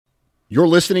You're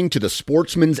listening to the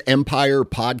Sportsman's Empire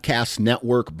Podcast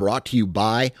Network, brought to you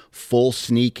by Full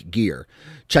Sneak Gear.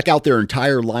 Check out their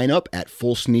entire lineup at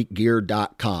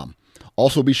fullsneakgear.com.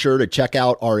 Also be sure to check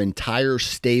out our entire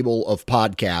stable of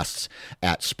podcasts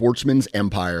at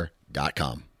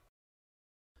sportsmansempire.com.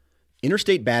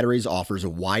 Interstate Batteries offers a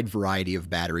wide variety of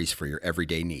batteries for your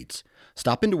everyday needs.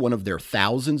 Stop into one of their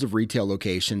thousands of retail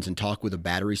locations and talk with a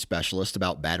battery specialist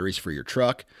about batteries for your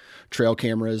truck, trail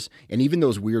cameras, and even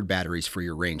those weird batteries for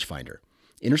your rangefinder.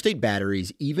 Interstate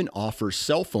Batteries even offers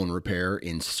cell phone repair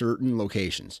in certain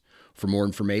locations. For more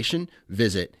information,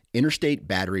 visit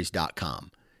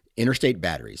interstatebatteries.com. Interstate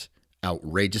Batteries,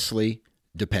 outrageously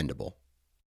dependable.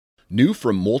 New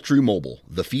from Moultrie Mobile,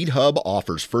 the Feed Hub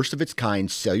offers first-of-its-kind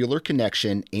cellular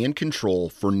connection and control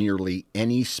for nearly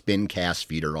any spin cast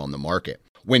feeder on the market.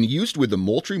 When used with the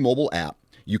Moultrie Mobile app,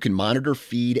 you can monitor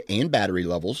feed and battery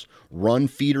levels, run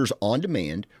feeders on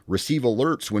demand, receive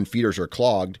alerts when feeders are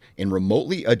clogged, and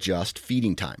remotely adjust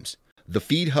feeding times. The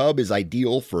Feed Hub is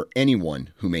ideal for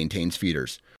anyone who maintains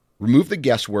feeders. Remove the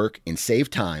guesswork and save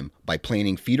time by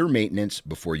planning feeder maintenance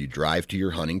before you drive to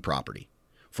your hunting property.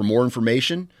 For more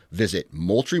information, visit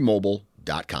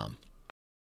moultriemobile.com.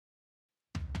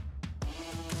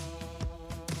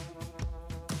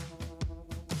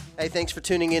 Hey, thanks for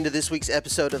tuning in to this week's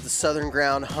episode of the Southern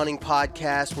Ground Hunting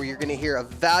Podcast, where you're going to hear a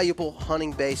valuable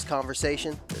hunting-based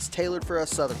conversation that's tailored for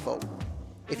us Southern folk.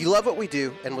 If you love what we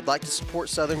do and would like to support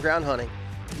Southern Ground Hunting,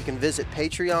 you can visit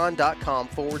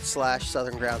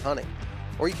patreon.com/Southern Ground Hunting,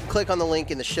 or you can click on the link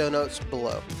in the show notes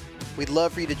below. We'd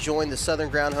love for you to join the Southern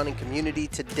Ground Hunting community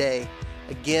today.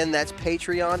 Again, that's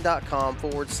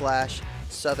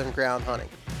patreon.com/Southern Ground Hunting.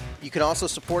 You can also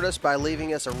support us by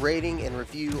leaving us a rating and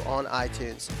review on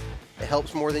iTunes. It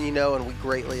helps more than you know, and we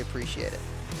greatly appreciate it.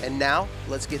 And now,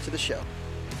 let's get to the show.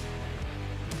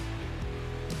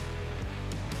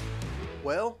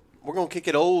 Well, we're going to kick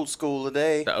it old school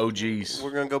today. The OGs.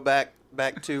 We're going to go back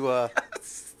to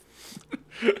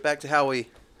back to how we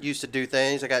used to do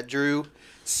things. I got Drew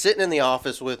sitting in the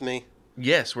office with me.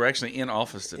 Yes, we're actually in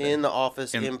office today. In the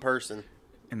office, in person.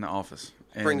 In the office.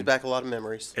 And brings back a lot of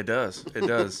memories. It does. It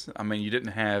does. I mean, you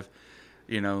didn't have,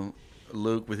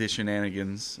 Luke with his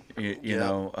shenanigans, and you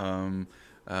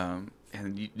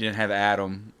didn't have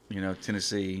Adam,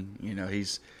 Tennessee.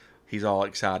 He's all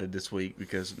excited this week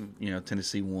because,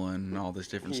 Tennessee won and all this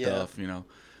different stuff, the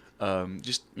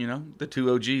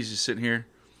two OGs just sitting here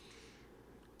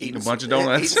eating a bunch of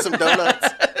donuts. Eating some donuts.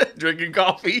 Drinking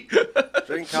coffee.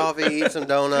 Eating some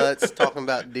donuts, talking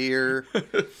about deer.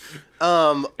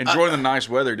 Enjoying the nice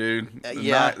weather, dude.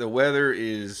 The weather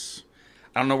is,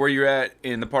 I don't know where you're at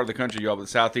in the part of the country, y'all, but the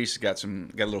southeast has got a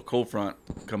little cold front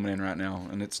coming in right now,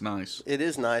 and it's nice. It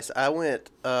is nice. I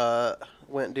went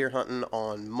deer hunting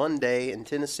on Monday in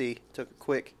Tennessee. It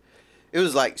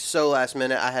was like so last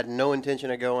minute. I had no intention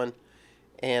of going,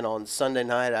 and on Sunday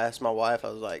night, I asked my wife, I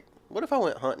was like, what if I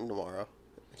went hunting tomorrow?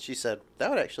 She said, that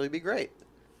would actually be great.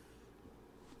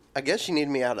 I guess she needed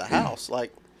me out of the house.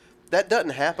 Like, that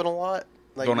doesn't happen a lot.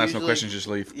 Like, don't ask no questions, just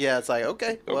leave. Yeah, it's like,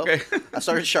 okay. I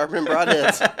started sharpening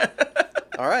broadheads.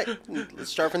 All right,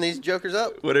 let's sharpen these jokers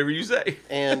up. Whatever you say.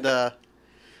 And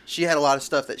she had a lot of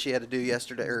stuff that she had to do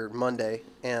yesterday or Monday,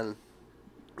 and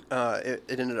it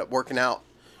ended up working out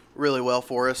really well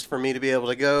for us, for me to be able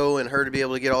to go and her to be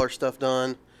able to get all her stuff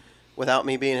done without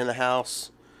me being in the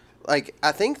house. Like,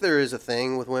 I think there is a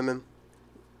thing with women,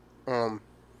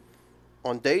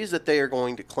 on days that they are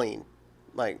going to clean,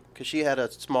 like, because she had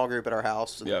a small group at our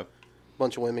house, and a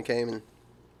bunch of women came, and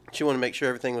she wanted to make sure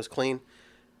everything was clean.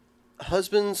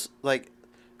 Husbands, like,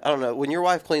 I don't know, when your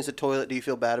wife cleans the toilet, do you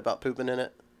feel bad about pooping in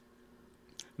it?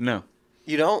 No.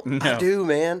 You don't? No. I do,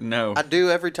 man. No. I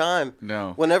do every time.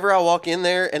 No. Whenever I walk in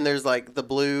there and there's, like, the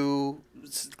blue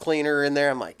cleaner in there,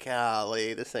 I'm like,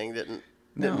 golly, this thing didn't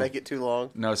make it too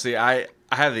long. No, see, I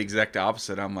have the exact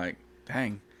opposite. I'm like,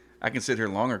 dang, I can sit here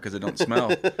longer because it don't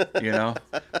smell,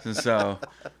 And so,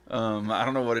 I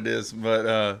don't know what it is,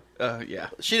 but yeah.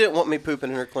 She didn't want me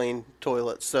pooping in her clean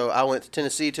toilet, so I went to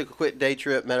Tennessee, took a quick day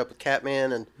trip, met up with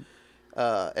Catman,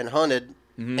 and hunted,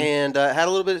 and had a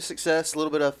little bit of success, a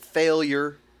little bit of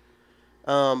failure,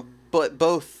 but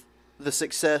both the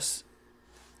success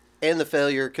and the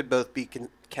failure could both be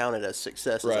counted as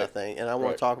successes, right. I think, and I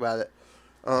want to talk about it.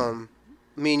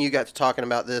 Me and you got to talking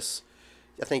about this,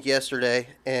 I think, yesterday,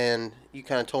 and you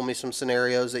kind of told me some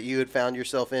scenarios that you had found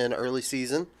yourself in early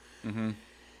season. Mm-hmm.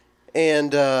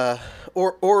 And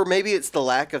or maybe it's the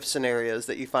lack of scenarios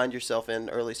that you find yourself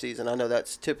in early season. I know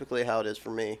that's typically how it is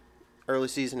for me. Early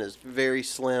season is very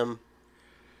slim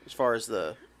as far as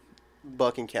the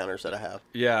buck encounters that I have.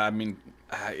 Yeah, I mean,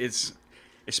 it's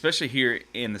especially here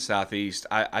in the Southeast,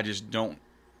 I just don't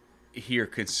hear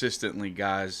consistently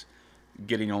guys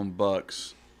getting on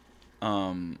bucks,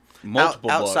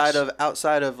 multiple outside bucks.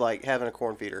 outside of like having a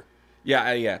corn feeder.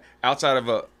 Yeah. Outside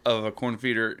of a corn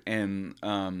feeder, and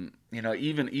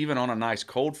even on a nice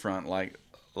cold front like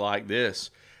this,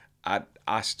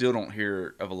 I still don't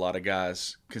hear of a lot of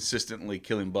guys consistently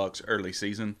killing bucks early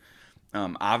season.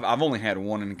 I've only had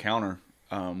one encounter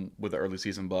with an early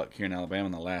season buck here in Alabama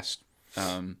in the last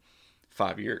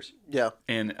 5 years. Yeah.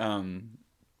 And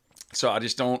so I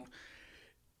just don't.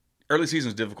 Early season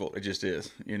is difficult. It just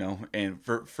is, and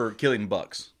for killing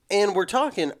bucks. And we're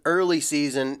talking early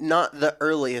season, not the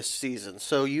earliest season.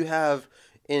 So you have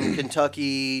in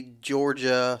Kentucky,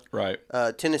 Georgia, Right.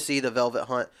 Tennessee, the velvet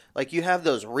hunt. Like you have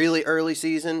those really early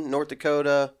season, North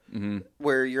Dakota,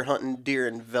 where you're hunting deer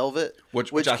in velvet.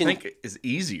 Which I think is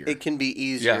easier. It can be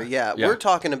easier, Yeah. We're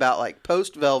talking about like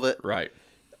post-velvet, Right.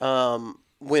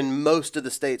 when most of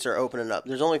the states are opening up.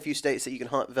 There's only a few states that you can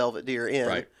hunt velvet deer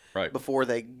in Right. before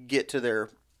they get to their...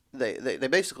 They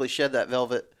basically shed that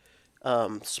velvet,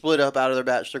 split up out of their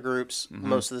bachelor groups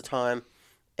most of the time,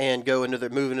 and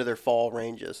move into their fall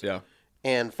ranges. Yeah.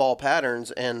 And fall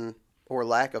patterns or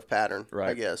lack of pattern, I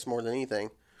Right. guess, more than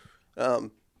anything.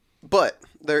 But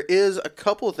there is a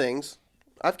couple of things.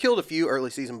 I've killed a few early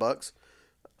season bucks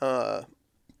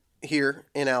here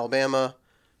in Alabama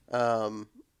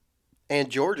and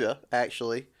Georgia,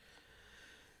 actually,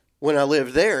 when I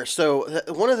lived there. So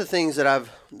one of the things that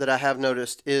I have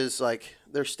noticed is like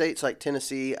there's states like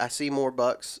Tennessee. I see more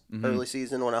bucks early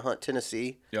season when I hunt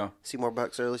Tennessee. Yeah. See more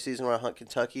bucks early season when I hunt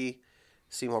Kentucky.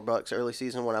 See more bucks early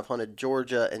season when I've hunted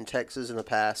Georgia and Texas in the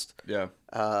past. Yeah.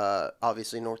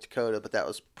 Obviously North Dakota, but that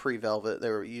was pre-velvet. They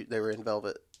were in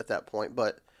velvet at that point.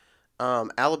 But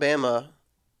Alabama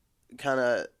kind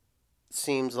of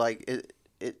seems like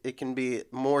it can be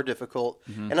more difficult,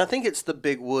 and I think it's the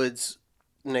big woods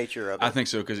nature of it. I think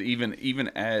so, because even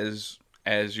as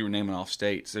you were naming off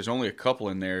states, there's only a couple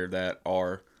in there that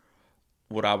are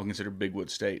what I would consider big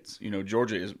wood states.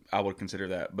 Georgia is, I would consider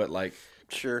that, but like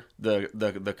Sure. the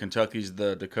Kentuckys,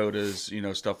 the Dakotas,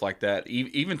 stuff like that.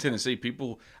 Even Tennessee,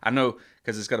 people I know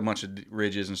because it's got a bunch of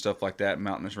ridges and stuff like that,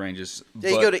 mountainous ranges.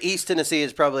 Yeah, you go to East Tennessee,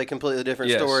 it's probably a completely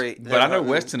different story. But I know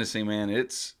West Tennessee, man,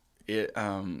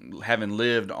 having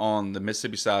lived on the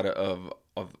Mississippi side of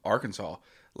Arkansas,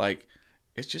 like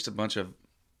it's just a bunch of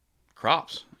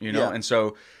crops, Yeah. and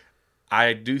so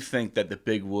I do think that the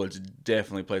big woods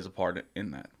definitely plays a part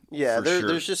in that. Yeah, for sure.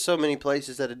 there's just so many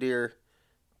places that a deer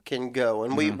can go,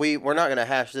 and we're not going to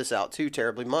hash this out too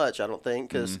terribly much, I don't think,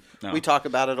 because No. we talk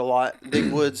about it a lot.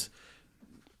 Big woods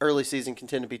early season can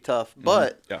tend to be tough,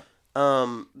 but Yeah.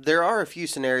 there are a few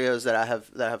scenarios that I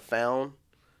have found,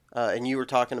 and you were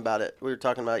talking about it. We were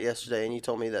talking about it yesterday, and you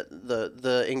told me that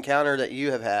the encounter that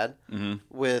you have had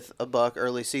with a buck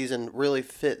early season really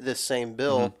fit this same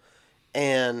bill,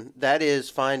 and that is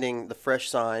finding the fresh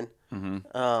sign,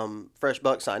 fresh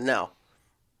buck sign. Now,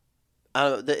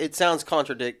 it sounds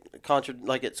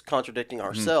like it's contradicting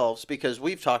ourselves because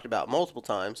we've talked about it multiple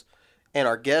times, and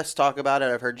our guests talk about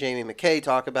it. I've heard Jamie McKay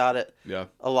talk about it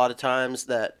a lot of times.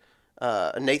 That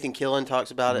Nathan Killen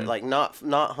talks about it, like not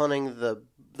hunting the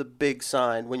big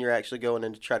sign when you're actually going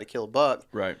in to try to kill a buck.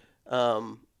 Right.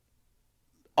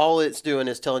 All it's doing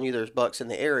is telling you there's bucks in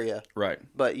the area. Right.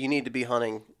 But you need to be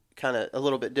hunting kind of a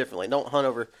little bit differently. Don't hunt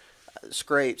over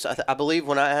scrapes. I believe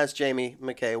when I asked Jamie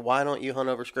McKay, why don't you hunt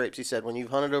over scrapes? He said, when you've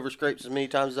hunted over scrapes as many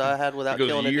times as I had without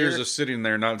killing a deer. Years of sitting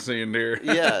there not seeing deer.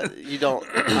 Yeah, you don't.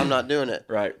 I'm not doing it.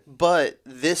 Right. But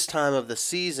this time of the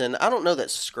season, I don't know that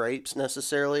scrapes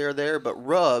necessarily are there, but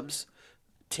rubs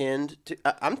tend to.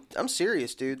 I'm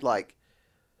serious, dude. Like,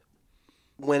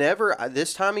 whenever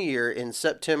this time of year in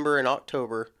September and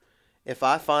October, if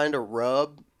I find a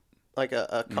rub, like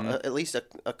at least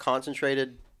a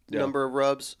concentrated number of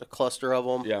rubs, a cluster of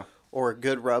them, or a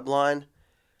good rub line.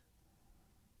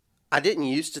 I didn't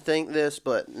used to think this,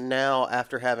 but now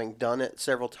after having done it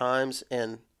several times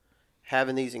and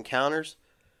having these encounters,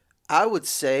 I would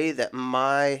say that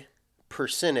my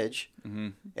percentage,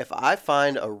 if I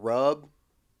find a rub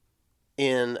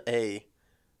in a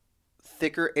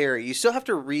thicker area, you still have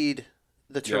to read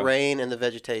the terrain and the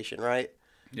vegetation, right?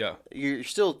 Yeah. You're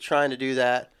still trying to do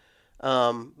that.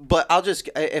 But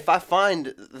if I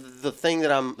find the thing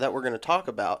that we're going to talk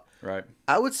about, right,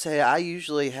 I would say I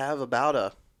usually have about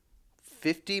a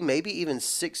 50, maybe even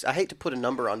 6. I hate to put a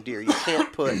number on deer. You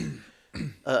can't put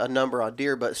a number on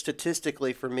deer, but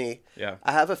statistically for me,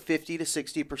 I have a 50 to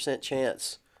 60%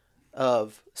 chance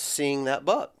of seeing that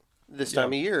buck this time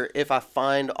of year if I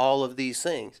find all of these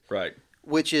things. Right.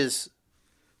 Which is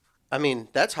I mean,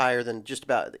 that's higher than just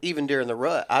about even during the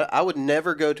rut. I would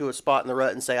never go to a spot in the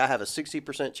rut and say I have a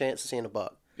 60% chance of seeing a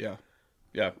buck. Yeah.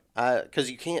 Yeah.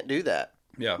 Because you can't do that.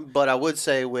 Yeah. But I would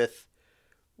say with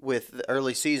the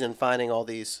early season, finding all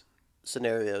these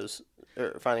scenarios,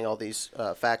 or finding all these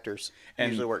factors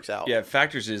usually works out. Yeah,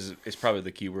 factors is probably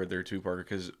the key word there too, Parker,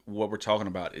 because what we're talking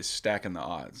about is stacking the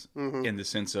odds in the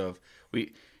sense of you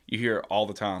hear all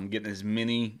the time, getting as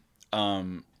many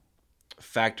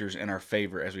factors in our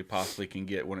favor as we possibly can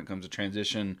get when it comes to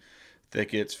transition,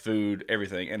 thickets, food,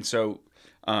 everything. And so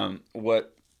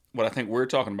what I think we're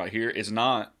talking about here is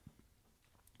not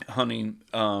hunting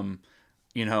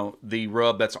the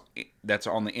rub that's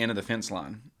on the end of the fence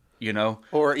line,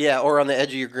 or on the edge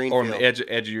of your green or field. on the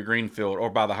edge of your green field,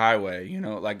 or by the highway,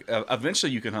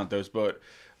 eventually you can hunt those, but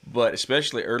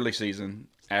especially early season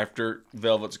after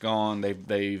velvet's gone,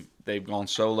 they've gone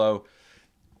solo.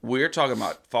 We're talking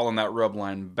about following that rub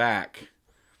line back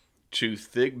to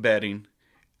thick bedding.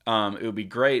 It would be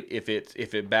great if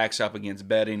it backs up against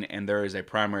bedding and there is a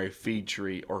primary feed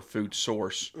tree or food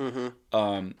source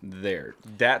there.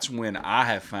 That's when I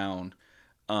have found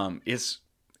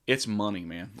it's money,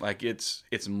 man. Like it's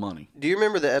money. Do you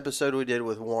remember the episode we did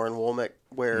with Warren Womack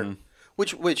where,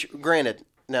 which granted,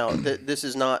 now this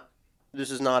is not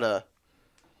a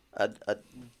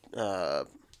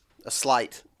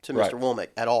slight to Mr. Right. Womack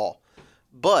at all,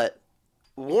 but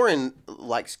Warren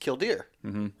likes to kill deer,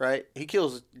 right? He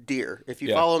kills deer. If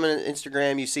you follow him on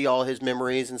Instagram, you see all his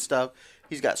memories and stuff.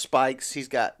 He's got spikes, he's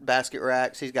got basket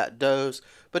racks, he's got does,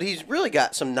 but he's really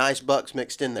got some nice bucks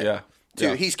mixed in there. Yeah. Too.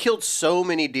 Yeah. He's killed so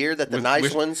many deer that the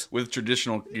nice ones with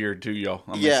traditional gear too, y'all.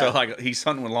 I mean, Yeah. so like he's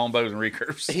hunting with longbows and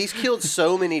recurves. He's killed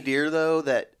so many deer though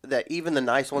that even the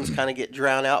nice ones kind of get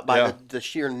drowned out by the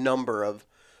sheer number of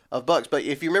bucks. But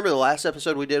if you remember the last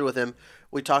episode we did with him,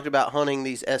 we talked about hunting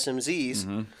these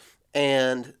SMZs.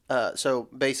 And so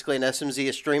basically an SMZ,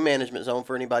 a stream management zone,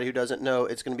 for anybody who doesn't know,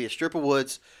 it's going to be a strip of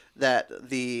woods that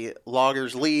the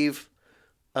loggers leave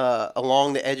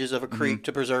along the edges of a creek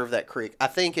to preserve that creek. I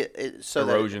think it so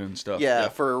erosion and stuff. Yeah,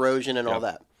 for erosion and all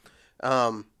that.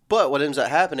 But what ends up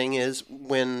happening is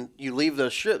when you leave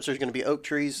those strips, there's going to be oak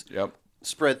trees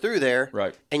spread through there,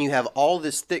 Right. and you have all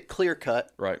this thick clear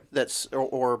cut, Right. That's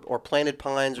or planted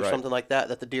pines or Right. something like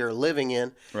that the deer are living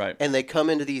in, Right. and they come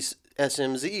into these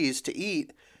SMZs to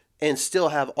eat and still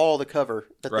have all the cover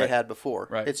that they Right. had before.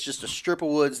 Right. It's just a strip of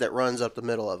woods that runs up the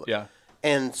middle of it. Yeah.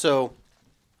 And so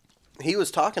he was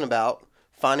talking about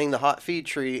finding the hot feed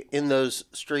tree in those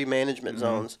stream management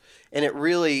zones, and it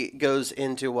really goes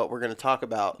into what we're going to talk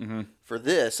about for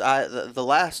this. The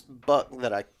last buck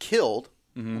that I killed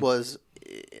was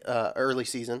early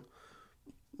season.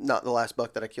 Not the last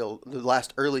buck that I killed. The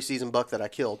last early season buck that I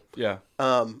killed Yeah.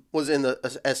 was in the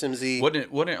SMZ.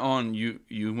 Wasn't it on you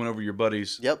went over your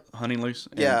buddy's hunting lease?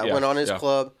 And, I went on his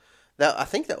club. I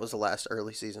think that was the last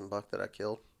early season buck that I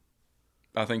killed.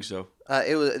 I think so.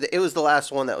 It was the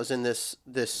last one that was in this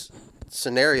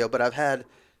scenario, but I've had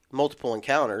multiple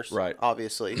encounters. Right.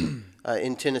 Obviously,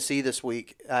 in Tennessee this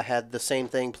week, I had the same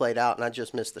thing played out, and I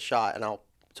just missed the shot. And I'll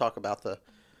talk about the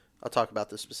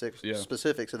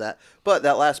specifics of that. But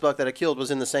that last buck that I killed was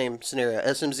in the same scenario.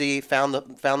 SMZ found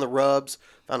the rubs,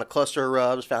 found a cluster of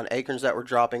rubs, found acorns that were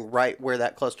dropping right where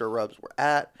that cluster of rubs were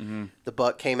at. The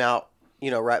buck came out,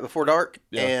 right before dark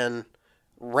and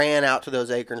ran out to those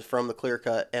acorns from the clear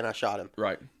cut, and I shot him.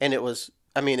 Right. And it was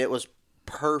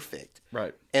perfect.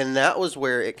 Right. And that was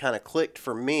where it kind of clicked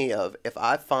for me of if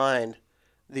I find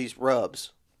these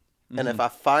rubs, and if I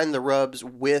find the rubs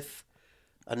with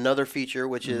another feature,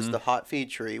 which is the hot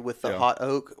feed tree with the hot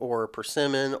oak or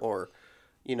persimmon or,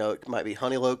 it might be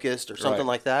honey locust or something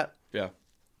like that. Yeah.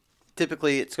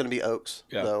 Typically, it's going to be oaks,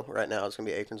 though. Right now, it's going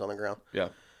to be acorns on the ground. Yeah.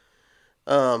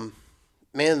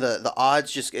 Man, the odds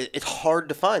just it's hard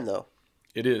to find though.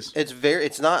 It is.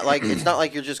 It's not like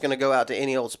you're just going to go out to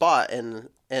any old spot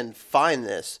and find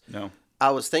this. No.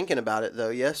 I was thinking about it though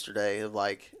yesterday of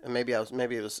maybe it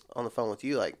was on the phone with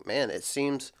you, man, it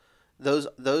seems those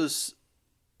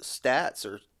stats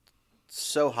are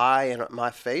so high in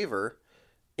my favor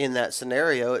in that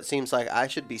scenario. It seems like I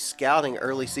should be scouting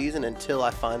early season until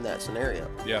I find that scenario.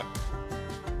 Yeah.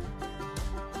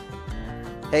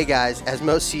 Hey guys, as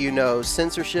most of you know,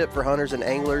 censorship for hunters and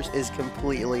anglers is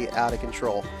completely out of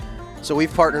control. So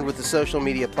we've partnered with the social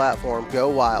media platform Go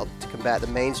Wild to combat the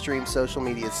mainstream social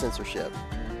media censorship.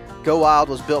 Go Wild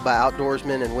was built by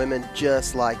outdoorsmen and women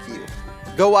just like you.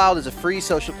 Go Wild is a free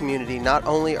social community. Not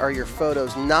only are your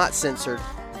photos not censored,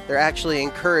 they're actually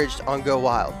encouraged on Go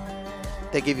Wild.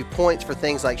 They give you points for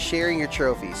things like sharing your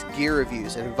trophies, gear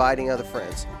reviews, and inviting other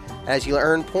friends. As you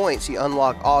earn points, you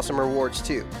unlock awesome rewards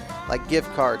too, like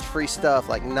gift cards, free stuff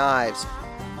like knives,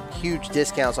 huge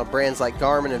discounts on brands like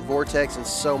Garmin and Vortex, and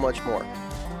so much more.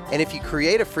 And if you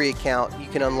create a free account, you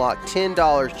can unlock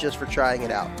 $10 just for trying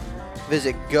it out.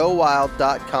 Visit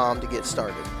GoWild.com to get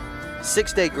started.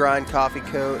 6 Day Grind Coffee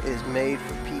Co. is made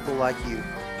for people like you,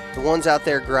 the ones out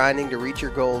there grinding to reach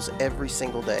your goals every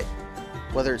single day.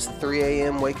 Whether it's the 3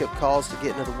 a.m. wake-up calls to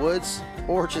get into the woods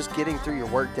or just getting through your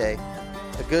workday,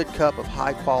 a good cup of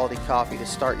high-quality coffee to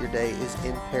start your day is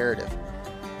imperative.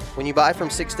 When you buy from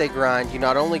 6 Day Grind, you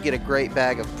not only get a great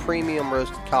bag of premium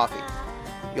roasted coffee,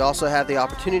 you also have the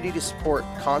opportunity to support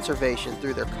conservation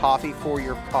through their Coffee for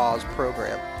Your Cause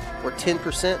program, where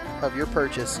 10% of your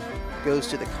purchase goes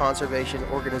to the conservation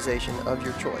organization of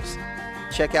your choice.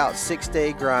 Check out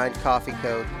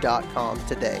 6daygrindcoffeeco.com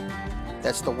today.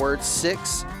 That's the word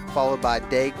 6 followed by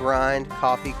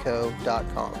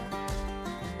daygrindcoffeeco.com.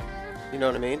 You know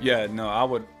what I mean? Yeah, no, I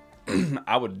would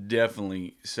I would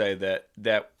definitely say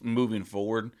that moving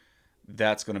forward,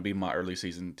 that's going to be my early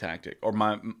season tactic, or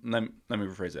let me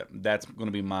rephrase that. That's going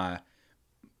to be my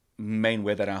main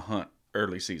way that I hunt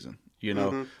early season. You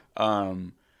know,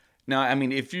 now I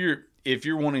mean if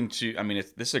you're wanting to, I mean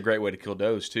this is a great way to kill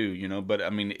does too. You know, but I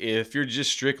mean if you're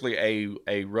just strictly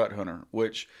a rut hunter,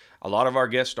 which a lot of our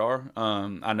guests are,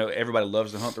 I know everybody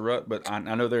loves to hunt the rut, but I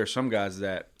know there are some guys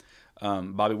that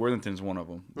Bobby Worthington's one of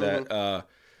them that.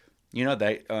 You know,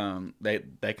 they kind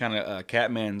of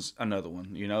Catman's another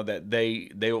one. You know that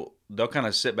they'll kind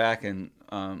of sit back and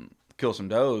kill some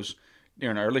does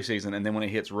during the early season, and then when it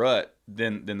hits rut,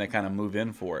 then they kind of move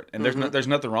in for it. And there's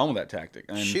nothing wrong with that tactic.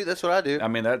 And, shoot, that's what I do. I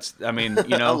mean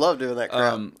you know I love doing that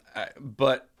crap.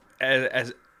 But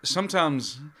as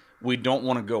sometimes we don't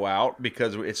want to go out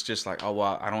because it's just like, oh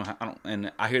well, I don't,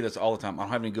 and I hear this all the time. I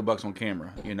don't have any good bucks on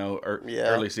camera, you know,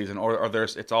 early season, or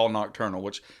it's all nocturnal,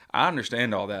 which I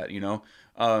understand all that, you know.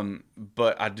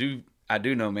 But I do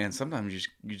know, man. Sometimes you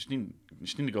just need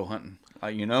to go hunting,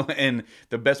 you know. And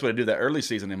the best way to do that early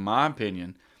season, in my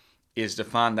opinion, is to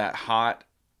find that hot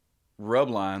rub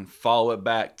line, follow it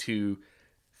back to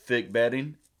thick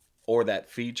bedding or that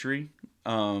feed tree,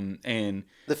 and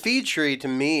the feed tree to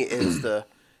me is the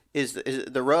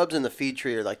rubs and the feed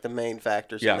tree are like the main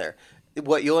factors in there.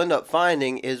 What you'll end up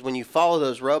finding is when you follow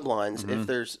those rub lines, if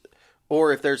there's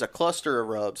a cluster of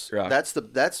rubs,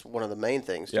 that's one of the main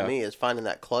things to me is finding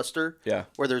that cluster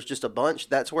where there's just a bunch.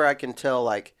 That's where I can tell,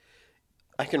 like,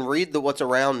 I can read what's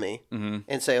around me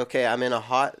and say, okay, I'm in a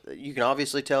hot. You can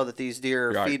obviously tell that these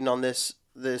deer are feeding on this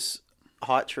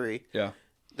hot tree. Yeah.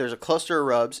 There's a cluster of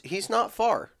rubs. He's not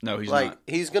far. No, he's not.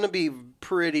 He's going to be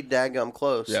pretty daggum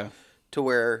close. Yeah. To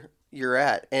where you're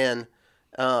at, and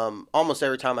almost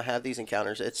every time I have these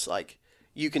encounters, it's like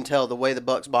you can tell the way the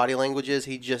buck's body language is.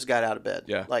 He just got out of bed.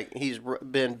 Yeah, like he's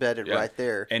been bedded right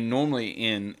there. And normally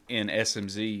in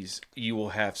SMZs, you will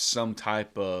have some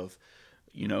type of,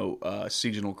 you know,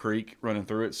 seasonal creek running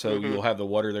through it, so you'll have the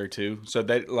water there too. So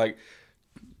they like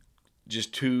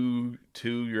just to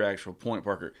your actual point,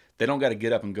 Parker. They don't got to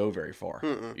get up and go very far.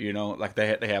 You know, like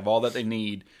they have all that they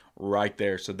need right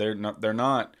there. So they're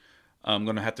not. I'm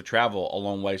going to have to travel a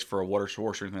long ways for a water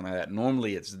source or anything like that.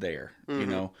 Normally it's there, you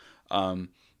know.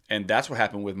 And that's what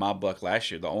happened with my buck last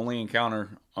year. The only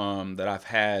encounter that I've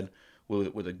had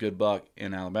with a good buck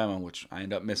in Alabama, which I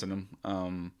ended up missing him,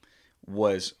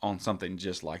 was on something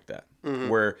just like that.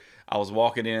 Where I was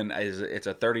walking in, it's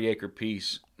a 30-acre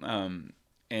piece, and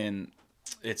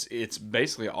it's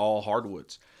basically all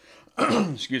hardwoods.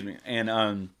 Excuse me.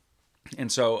 And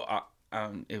so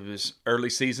it was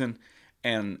early season.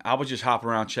 And I was just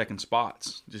hopping around checking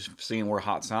spots, just seeing where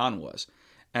hot sign was.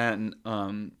 And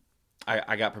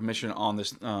I got permission on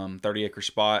this 30-acre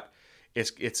spot.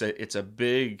 It's a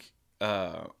big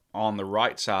on the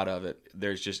right side of it.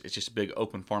 It's just a big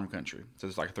open farm country. So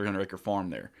there's like a 300-acre farm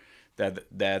there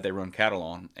that they run cattle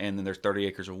on, and then there's 30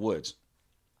 acres of woods.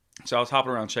 So I was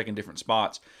hopping around checking different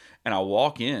spots, and I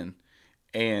walk in,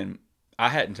 and I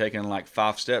hadn't taken like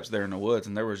 5 steps there in the woods,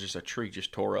 and there was just a tree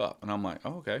just tore up, and I'm like,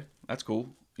 oh, okay, that's cool,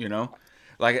 you know.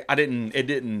 Like I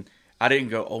didn't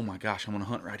go, oh my gosh, I'm gonna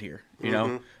hunt right here, you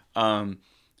know.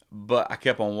 But I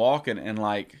kept on walking, and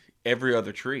like every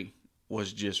other tree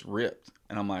was just ripped,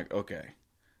 and I'm like, okay,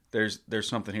 there's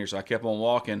something here. So I kept on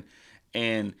walking,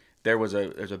 and there's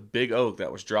a big oak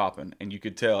that was dropping, and you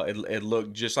could tell it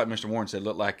looked just like Mr. Warren said, it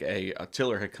looked like a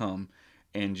tiller had come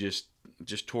and just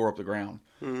tore up the ground.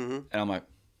 And I'm like,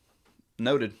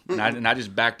 noted. And I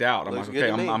just backed out. I'm like,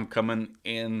 okay, I'm coming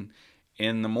in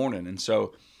the morning. And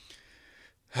so,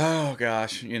 oh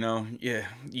gosh, you know, yeah,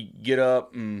 you get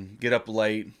up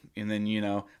late, and then, you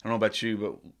know, I don't know about you,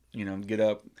 but get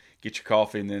up, get your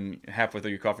coffee, and then halfway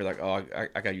through your coffee, like, oh, I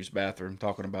got to use the bathroom,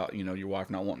 talking about, your wife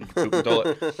not wanting to poop in the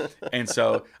toilet. And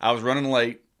so I was running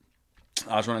late.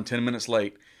 I was running 10 minutes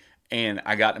late, and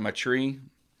I got to my tree,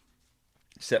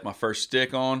 set my first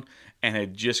stick on, and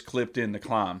had just clipped in to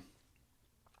climb.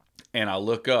 And I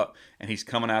look up, and he's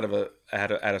coming out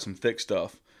of some thick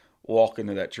stuff, walking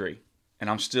to that tree. And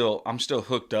I'm still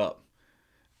hooked up.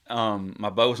 My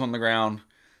bow's on the ground,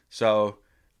 so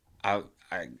I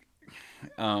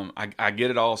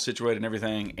get it all situated and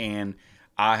everything, and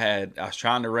I was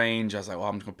trying to range. I was like, well,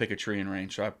 I'm just gonna pick a tree and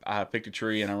range. So I picked a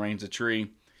tree and I ranged the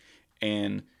tree,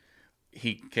 and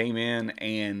he came in,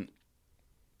 and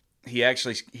he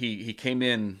actually he came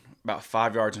in about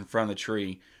 5 yards in front of the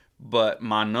tree, but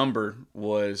my number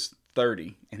was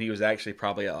 30, and he was actually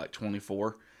probably at like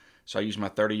 24. So I used my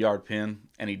 30-yard pin,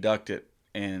 and he ducked it,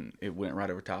 and it went right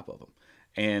over top of him.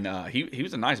 And he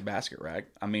was a nice basket rack.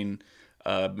 I mean,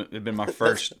 it'd been my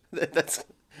first. That's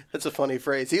a funny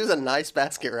phrase. He was a nice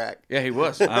basket rack. Yeah, he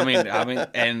was. I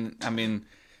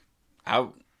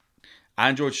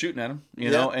enjoyed shooting at him,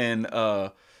 know, and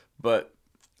but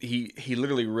he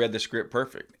literally read the script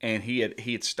perfect, and he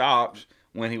had stopped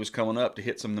when he was coming up to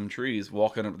hit some of them trees,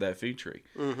 walking up that feed tree,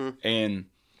 and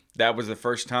that was the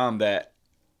first time that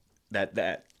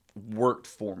worked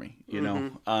for me,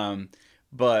 know.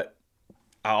 But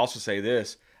I also say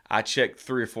this: I checked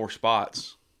 3 or 4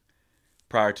 spots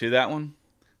prior to that one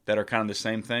that are kind of the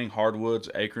same thing, hardwoods,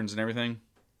 acorns, and everything.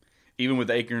 Even with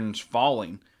acorns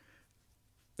falling,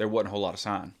 there wasn't a whole lot of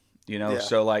sign, Yeah.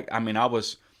 So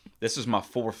this is my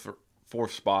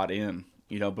fourth spot in,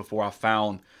 before I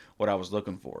found what I was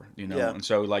looking for, Yeah. And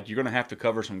so you're going to have to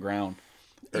cover some ground.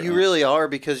 You really are,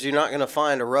 because you're not going to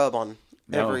find a rub on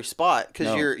every spot,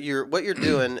 because you're what you're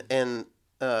doing. And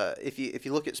if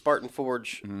you look at Spartan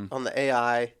Forge on the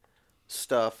AI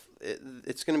stuff,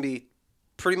 it's going to be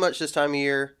pretty much this time of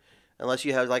year, unless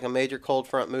you have like a major cold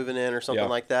front moving in or something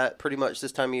like that. Pretty much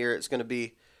this time of year, it's going to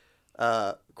be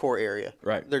core area.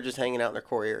 Right. They're just hanging out in their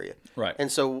core area. Right.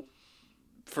 And so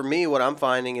for me, what I'm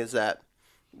finding is that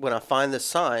when I find this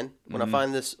sign, I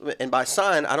find this, and by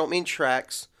sign, I don't mean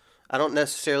tracks. I don't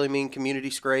necessarily mean community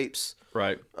scrapes.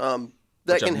 Right.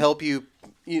 That can help you.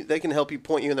 They can help you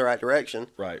point you in the right direction.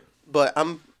 Right. But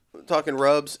I'm talking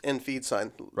rubs and feed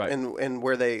sign. Right. And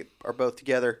where they are both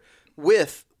together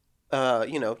with,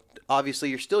 obviously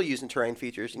you're still using terrain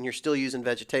features and you're still using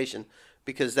vegetation,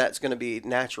 because that's going to be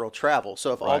natural travel.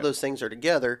 So if all those things are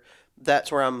together,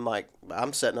 that's where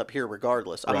I'm setting up here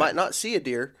regardless. I might not see a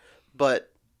deer,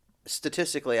 but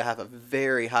statistically I have a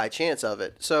very high chance of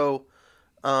it. So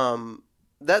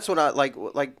that's what I like.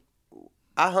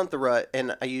 I hunt the rut,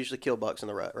 and I usually kill bucks in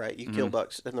the rut, right? You kill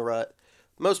bucks in the rut.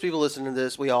 Most people listening to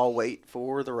this, we all wait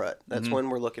for the rut. That's when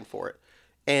we're looking for it.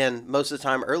 And most of the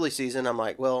time, early season, I'm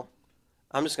like, well,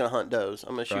 I'm just going to hunt does.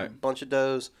 I'm going to shoot a bunch of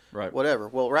does, whatever.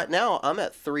 Well, right now, I'm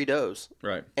at 3 does.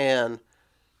 Right. And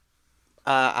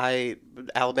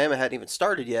Alabama hadn't even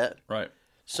started yet. Right.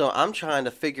 So I'm trying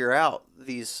to figure out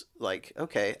these,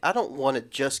 okay, I don't want to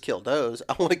just kill does.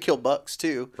 I want to kill bucks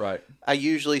too. Right. I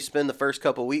usually spend the first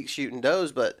couple of weeks shooting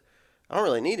does, but I don't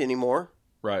really need any more.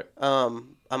 Right.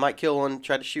 I might kill one,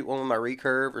 try to shoot one with my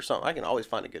recurve or something. I can always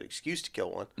find a good excuse to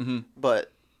kill one.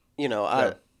 But,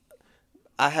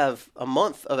 I have a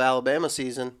month of Alabama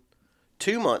season,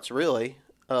 2 months really,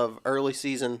 of early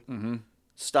season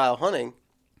style hunting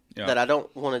that I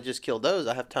don't want to just kill does.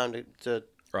 I have time to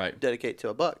dedicate to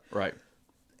a buck. Right.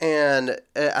 And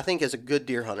I think as a good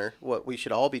deer hunter, what we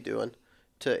should all be doing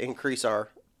to increase our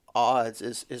odds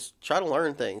is try to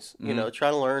learn things.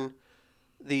 Try to learn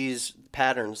these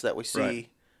patterns that we see,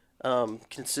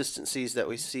 consistencies that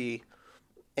we see,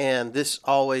 and this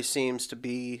always seems to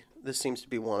be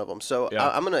one of them. So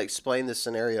I'm going to explain this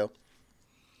scenario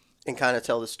and kind of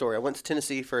tell this story. I went to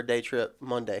Tennessee for a day trip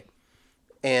Monday,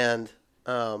 and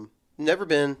never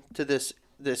been to this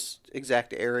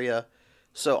exact area.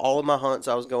 So all of my hunts,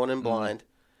 I was going in blind.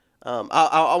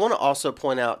 I want to also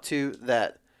point out too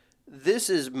that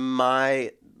this is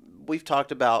we've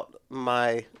talked about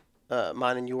mine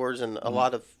and yours, and a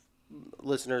lot of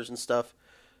listeners and stuff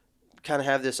kind of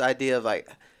have this idea of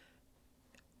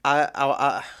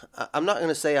I'm not going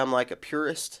to say I'm like a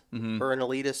purist or an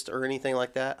elitist or anything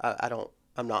like that.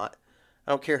 I'm not.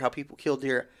 I don't care how people kill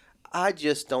deer. I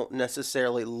just don't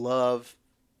necessarily love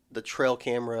the trail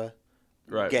camera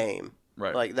game.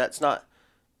 Right. That's not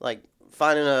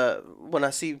finding when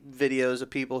I see videos of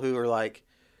people who are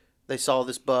they saw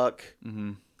this buck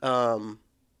on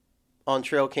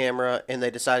trail camera and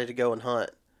they decided to go and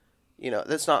hunt.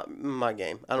 That's not my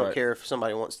game. I don't care if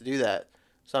somebody wants to do that.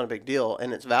 It's not a big deal,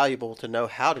 and it's valuable to know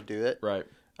how to do it. Right.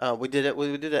 We did it.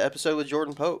 We did an episode with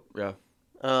Jordan Pope. Yeah.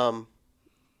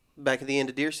 Back at the end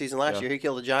of deer season last Yeah. year, he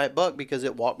killed a giant buck because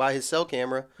it walked by his cell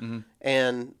camera,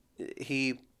 and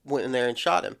he went in there and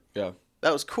shot him. Yeah.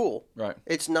 That was cool. Right.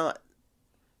 It's not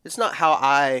how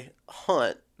I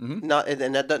hunt. Not,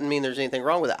 and that doesn't mean there's anything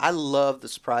wrong with it. I love the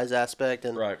surprise aspect,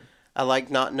 and Right. I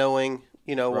like not knowing,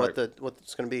 what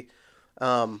it's going to be.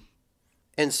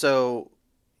 And so,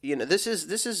 this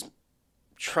is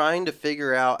trying to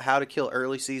figure out how to kill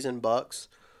early season bucks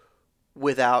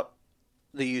without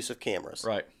the use of cameras.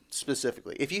 Right.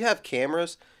 Specifically, if you have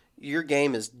cameras, your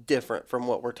game is different from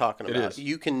what we're talking It about. is.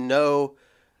 You can know,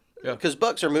 Yeah. because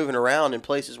bucks are moving around in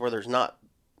places where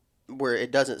where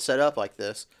it doesn't set up like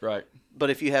this. Right. But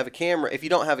if you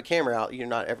don't have a camera out, you're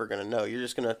not ever going to know. You're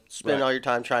just going to spend Right. all your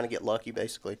time trying to get lucky,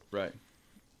 basically. Right.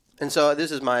 And so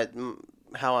this is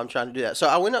how I'm trying to do that. So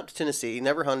I went up to Tennessee.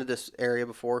 Never hunted this area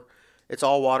before. It's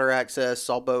all water access, it's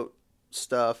all boat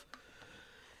stuff.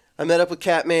 I met up with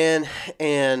Catman,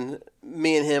 and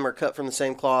me and him are cut from the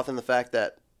same cloth in the fact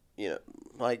that,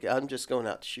 I'm just going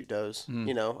out to shoot does.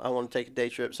 I want to take a day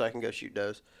trip so I can go shoot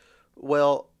does.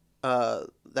 Well,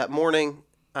 that morning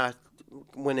I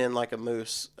went in like a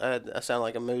moose. I sound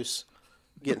like a moose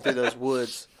getting through those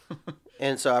woods.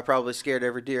 And so I probably scared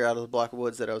every deer out of the block of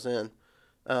woods that I was in.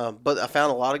 But I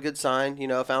found a lot of good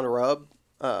sign. I found a rub,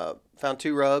 found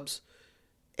 2 rubs,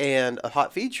 and a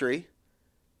hot feed tree.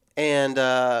 And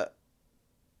I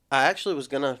actually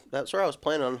that's where I was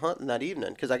planning on hunting that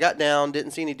evening. Because I got down,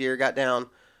 didn't see any deer, got down,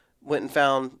 went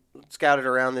and scouted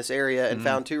around this area and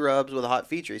found 2 rubs with a hot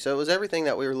feed tree. So it was everything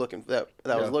that we were that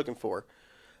I was looking for.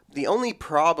 The only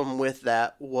problem with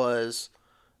that was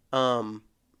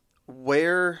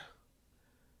where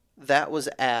that was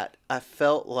at. I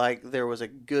felt like there was a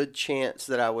good chance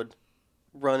that I would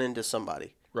run into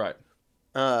somebody. Right.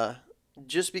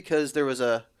 Just because there was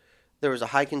a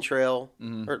hiking trail,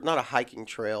 or not a hiking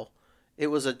trail. It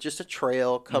was just a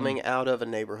trail coming out of a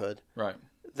neighborhood. Right.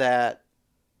 That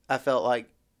I felt like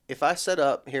if I set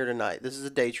up here tonight, this is a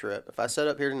day trip. If I set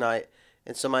up here tonight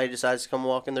and somebody decides to come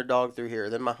walking their dog through here,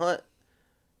 then my hunt,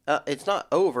 it's not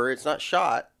over, it's not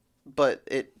shot, but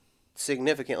it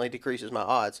significantly decreases my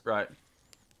odds. Right.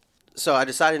 So I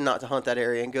decided not to hunt that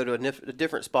area and go to a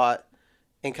different spot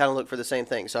and kind of look for the same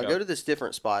thing. So I go to this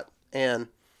different spot, and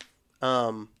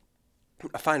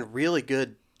I find really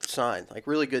good sign, like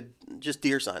really good, just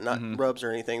deer sign, not rubs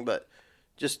or anything, but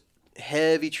just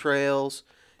heavy trails.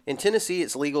 In Tennessee,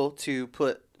 it's legal to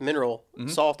put mineral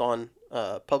salt on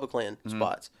public land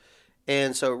spots.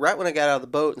 And so right when I got out of the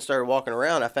boat and started walking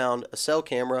around, I found a cell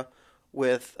camera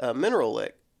with a mineral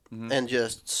lick and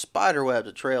just spider webs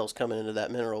of trails coming into that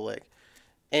mineral lick.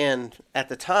 And at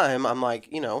the time, I'm like,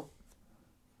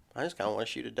 I just kind of want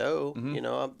to shoot a doe.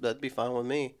 That'd be fine with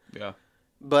me. Yeah.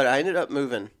 But I ended up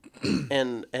moving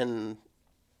and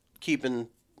keeping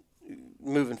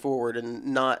moving forward and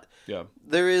not. Yeah.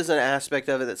 There is an aspect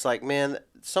of it that's like, man,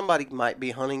 somebody might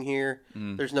be hunting here.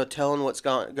 There's no telling what's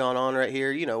gone on right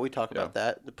here. We talk about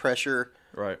that, the pressure.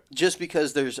 Right. Just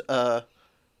because there's a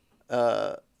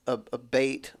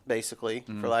bait, basically,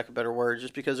 for lack of a better word,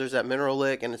 just because there's that mineral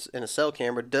lick and it's in a cell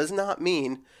camera does not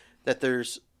mean that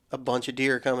there's a bunch of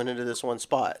deer coming into this one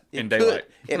spot. In daylight.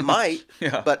 It might,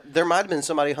 Yeah. but there might have been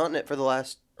somebody hunting it for the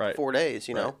last Right. 4 days,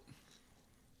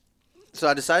 So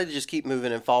I decided to just keep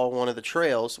moving and follow one of the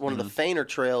trails, one of the fainter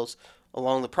trails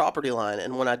along the property line.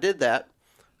 And when I did that,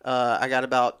 I got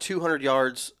about 200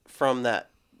 yards from that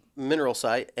mineral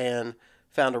site and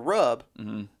found a rub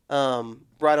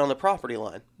right on the property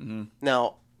line.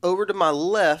 Now, over to my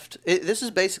left, this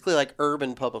is basically like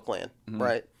urban public land,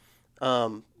 right?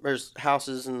 There's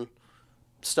houses and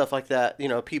stuff like that,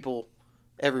 people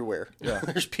everywhere. Yeah.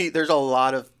 There's a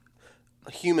lot of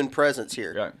human presence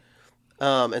here. Right.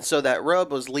 And so that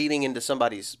rub was leading into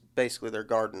somebody's, basically their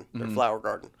garden, their flower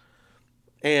garden.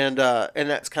 And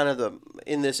that's kind of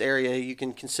in this area, you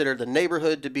can consider the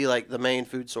neighborhood to be like the main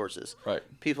food sources. Right.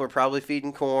 People are probably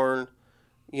feeding corn,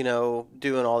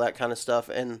 doing all that kind of stuff.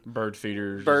 And Bird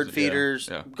feeders.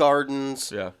 Yeah.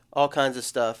 Gardens, Yeah. all kinds of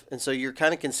stuff. And so you're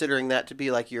kind of considering that to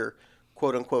be like your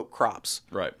quote unquote crops.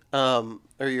 Right. Or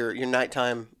your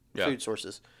nighttime food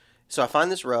sources. So I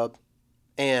find this rub,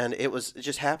 and it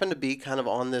just happened to be kind of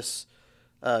on this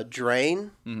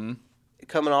drain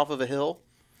coming off of a hill.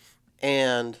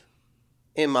 And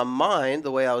in my mind,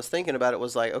 the way I was thinking about it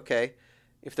was like, okay,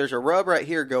 if there's a rub right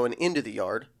here going into the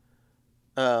yard,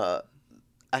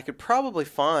 I could probably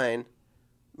find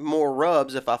more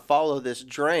rubs if I follow this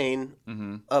drain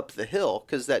up the hill,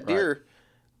 because that deer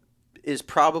is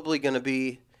probably going to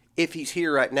be, if he's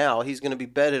here right now, he's going to be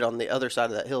bedded on the other side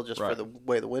of that hill just for the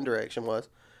way the wind direction was.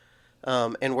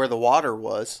 and where the water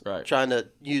was, Right. trying to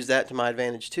use that to my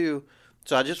advantage too.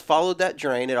 So I just followed that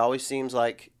drain. It always seems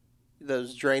like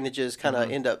those drainages kind of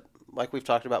end up, like we've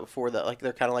talked about before, that like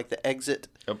they're kind of like the exit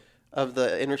Yep. of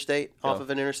the interstate, off Yeah. of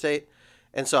an interstate.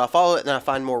 And so I follow it and I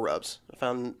find more rubs. I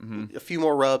found a few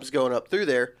more rubs going up through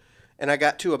there, and I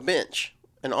got to a bench.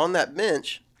 And on that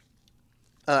bench,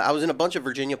 I was in a bunch of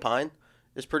Virginia pine,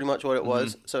 is pretty much what it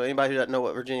was. So anybody who doesn't know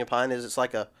what Virginia pine is,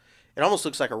 it almost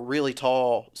looks like a really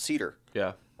tall cedar.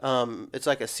 Yeah. It's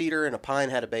like a cedar and a pine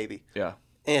had a baby. Yeah.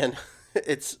 And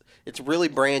it's really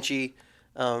branchy,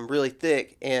 really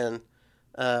thick, and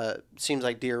seems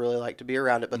like deer really like to be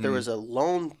around it. But there was a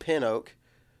lone pin oak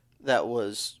that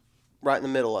was right in the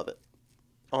middle of it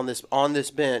on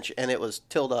this bench, and it was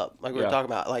tilled up like we were Yeah.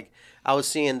 talking about. Like I was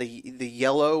seeing the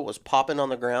yellow was popping on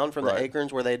the ground from the Right.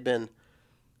 acorns where they'd been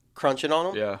crunching on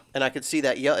them. Yeah. And I could see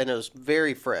that yellow, and it was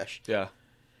very fresh. Yeah.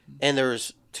 And there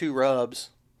was 2 rubs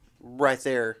right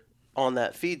there on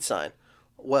that feed sign.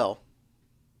 Well,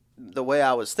 the way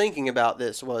I was thinking about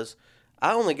this was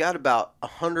I only got about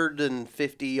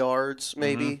 150 yards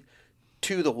maybe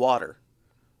to the water.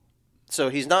 So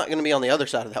he's not going to be on the other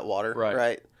side of that water,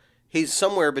 Right. He's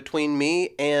somewhere between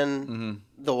me and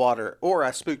the water, or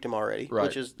I spooked him already, Right.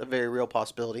 which is a very real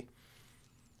possibility.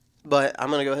 But I'm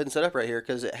going to go ahead and set up right here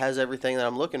because it has everything that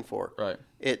I'm looking for. Right.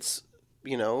 It's,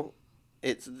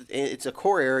 it's a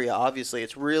core area, obviously.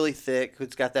 It's really thick.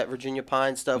 It's got that Virginia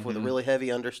pine stuff with a really heavy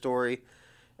understory.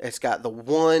 It's got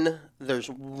there's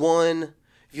one,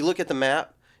 if you look at the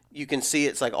map, you can see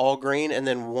it's like all green and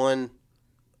then one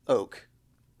oak,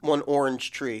 one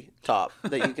orange tree top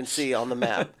that you can see on the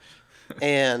map.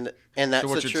 And that's So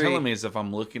what the you're tree. telling me is if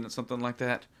I'm looking at something like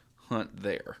that, hunt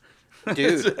there.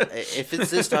 Dude, if it's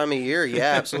this time of year,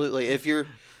 yeah, absolutely. If you're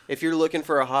looking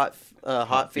for a hot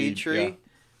feed feed, tree, yeah.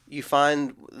 you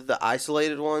find the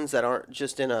isolated ones that aren't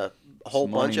just in a whole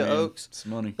It's money, bunch of man. oaks. It's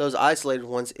money. Those isolated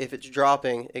ones, if it's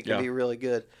dropping, it can Yeah. be really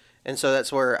good. And so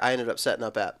that's where I ended up setting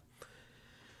up at.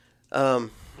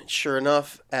 Sure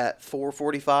enough, at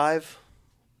 4:45,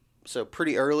 so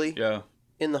pretty early Yeah.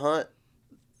 in the hunt,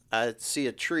 I see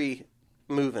a tree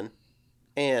moving,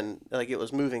 and like it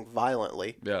was moving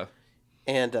violently. Yeah.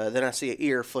 And then I see an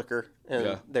ear flicker, and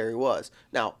Yeah. there he was.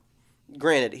 Now,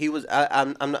 granted, he was.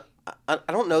 I'm not. I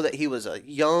don't know that he was a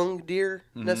young deer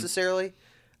Mm-hmm. necessarily.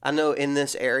 I know in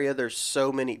this area there's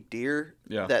so many deer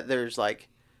Yeah. that there's like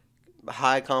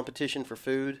high competition for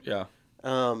food. Yeah.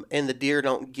 And the deer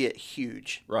don't get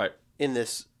huge Right. in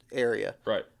this area.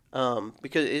 Right.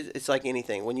 Because it's like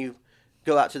anything. When you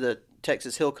go out to the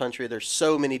Texas Hill Country, there's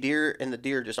so many deer, and the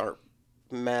deer just aren't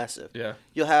massive. Yeah.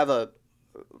 You'll have a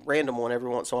random one every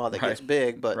once in a while that Right. gets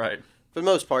big, but Right. for the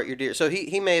most part, your deer. So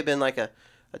he may have been like a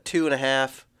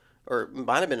 2.5, or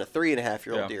might have been a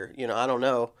 3.5-year-old Yeah. deer. I don't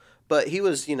know. But he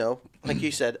was, like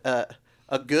you said,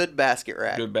 a good basket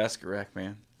rack. Good basket rack,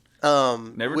 man.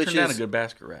 Never which turned down a is- good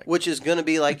basket rack. Which is going to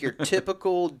be like your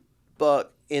typical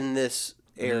buck in this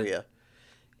area.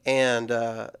 And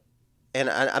but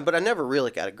I never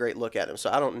really got a great look at him, so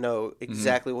I don't know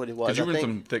exactly what he was. Because you I were in think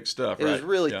some thick stuff, it right? was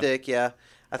really Yeah. thick, yeah.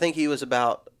 I think he was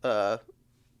about an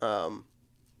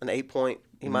 8 point.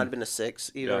 He might have been a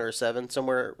 6 even, Yeah. or a 7,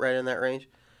 somewhere right in that range.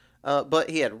 But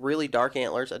he had really dark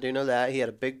antlers. I do know that. He had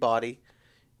a big body,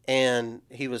 and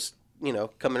he was,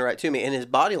 coming right to me. And his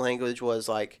body language was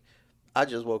like, I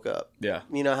just woke up. Yeah.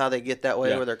 You know how they get that way,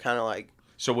 Yeah. where they're kind of like,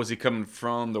 So was he coming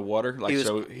from the water? Like, he was,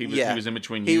 so he was yeah. he was in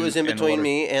between you. He was in and the between water?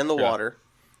 me and the Yeah. water,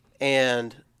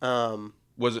 and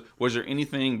Was there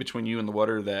anything between you and the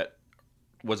water that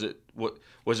was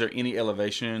there any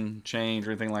elevation change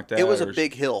or anything like that? it was a or-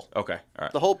 big hill. Okay. All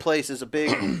right. The whole place is a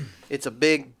big. It's a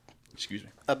big Excuse me.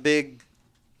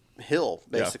 hill,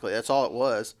 basically. That's all it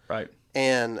was. Right.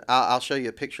 And I'll show you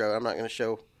a picture of it. I'm not going to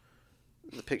show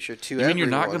the picture to You mean you're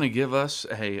not everyone. going to give us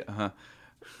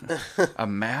a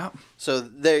map? So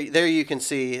there you can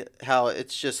see how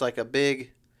it's just like a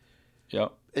big.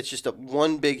 Yep. It's just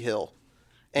one big hill,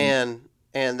 and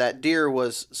that deer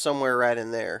was somewhere right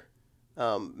in there.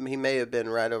 He may have been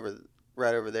right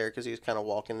over there because he was kind of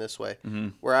walking this way. Mm-hmm.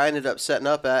 Where I ended up setting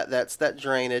up at, that's that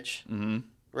drainage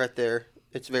right there.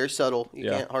 It's very subtle. You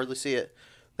Yeah. can't hardly see it.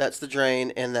 That's the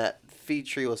drain, and that feed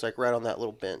tree was like right on that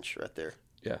little bench right there.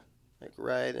 Yeah. Like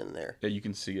right in there. Yeah, you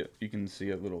can see it. You can see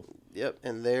a little. Yep,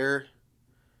 and there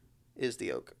is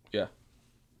the oak. Yeah.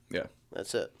 Yeah.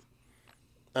 That's it.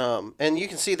 And you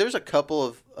can see there's a couple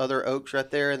of other oaks right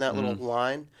there in that little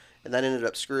line, and that ended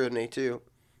up screwing me too.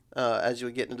 As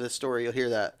you get into this story, you'll hear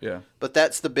that. Yeah. But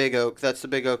that's the big oak. That's the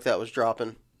big oak that was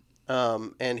dropping.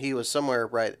 And he was somewhere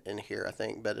right in here, I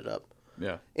think, bedded up.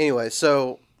 Yeah. Anyway,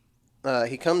 so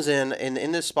he comes in, and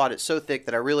in this spot, it's so thick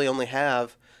that I really only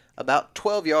have about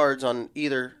 12 yards on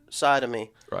either side of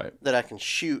me Right. that I can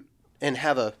shoot and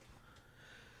have a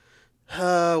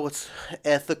what's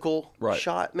ethical Right.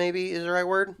 shot, maybe is the right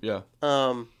word. Yeah.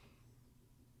 I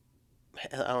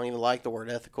don't even like the word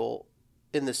ethical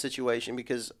in this situation,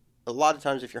 because a lot of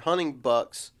times if you're hunting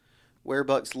bucks where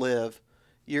bucks live,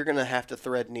 you're going to have to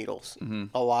thread needles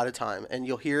a lot of time. And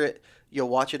you'll hear it. You'll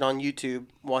watch it on YouTube.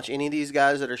 Watch any of these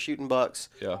guys that are shooting bucks.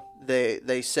 Yeah.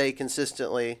 They say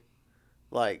consistently,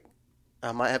 like,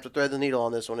 I might have to thread the needle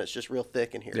on this one. It's just real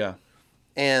thick in here. Yeah.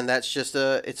 And that's just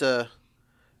it's a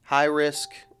high risk,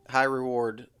 high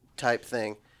reward type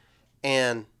thing.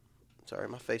 And sorry,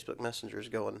 my Facebook Messenger is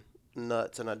going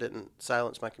nuts, and I didn't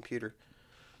silence my computer.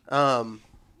 And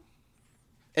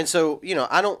so, you know,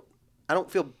 I don't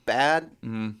feel bad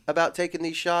about taking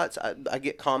these shots. I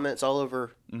get comments all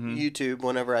over YouTube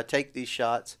whenever I take these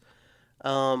shots.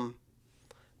 But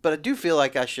I do feel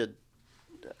like I should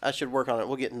work on it.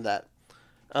 We'll get into that.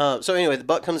 So anyway, the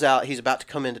buck comes out. He's about to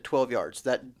come into 12 yards.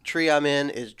 That tree I'm in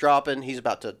is dropping. He's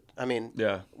about to,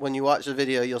 when you watch the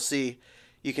video, you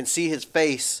can see his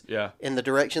face in the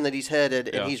direction that he's headed,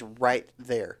 and he's right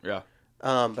there. Yeah.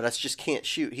 But I just can't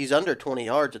shoot. He's under 20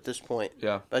 yards at this point.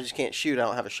 Yeah. But I just can't shoot. I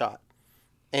don't have a shot.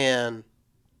 And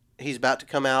he's about to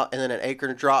come out, and then an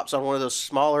acorn drops on one of those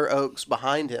smaller oaks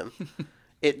behind him.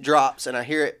 It drops, and I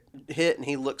hear it hit, and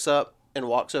he looks up and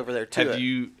walks over there to it.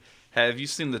 Have you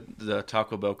seen the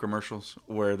Taco Bell commercials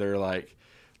where they're like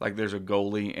there's a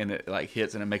goalie and it like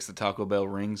hits and it makes the Taco Bell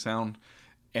ring sound,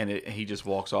 and he just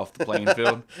walks off the playing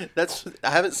field? I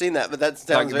haven't seen that, but that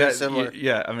sounds very similar.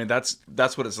 Yeah, I mean that's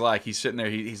what it's like. He's sitting there,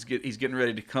 he's getting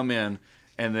ready to come in,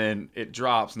 and then it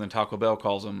drops, and then Taco Bell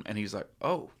calls him, and he's like,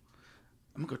 "Oh,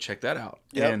 I'm gonna go check that out."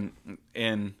 Yep.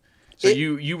 And so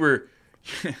you were.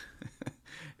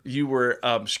 You were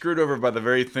screwed over by the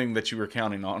very thing that you were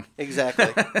counting on.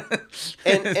 Exactly.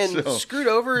 And screwed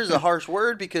over is a harsh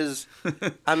word, because,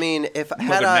 I mean,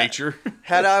 had I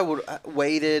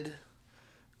waited,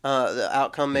 the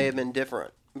outcome may have been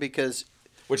different, because...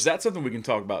 Which that's something we can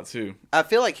talk about, too. I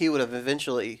feel like he would have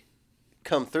eventually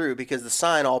come through, because the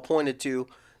sign all pointed to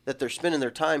that they're spending their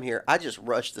time here. I just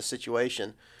rushed the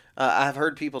situation. I've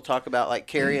heard people talk about, like,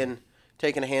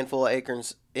 taking a handful of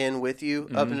acorns in with you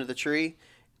up into the tree,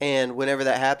 and whenever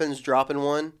that happens, dropping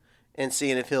one and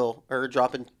seeing if or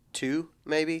dropping two,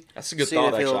 maybe. That's a good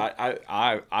thought, actually.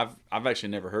 I've actually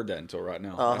never heard that until right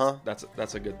now. Uh-huh.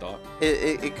 That's a good thought.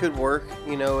 It could work,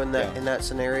 in that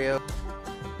scenario.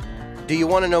 Do you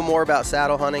want to know more about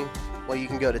saddle hunting? Well, you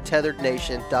can go to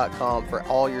tetherednation.com for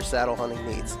all your saddle hunting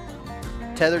needs.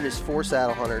 Tethered is for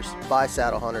saddle hunters, by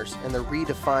saddle hunters, and they're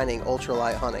redefining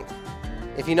ultralight hunting.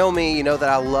 If you know me, you know that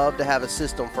I love to have a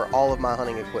system for all of my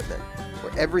hunting equipment,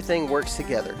 where everything works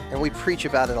together, and we preach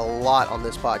about it a lot on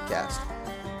this podcast.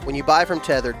 When you buy from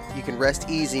Tethered, you can rest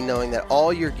easy knowing that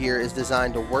all your gear is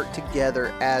designed to work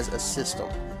together as a system.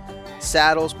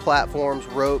 Saddles, platforms,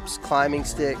 ropes, climbing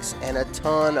sticks, and a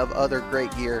ton of other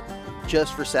great gear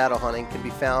just for saddle hunting can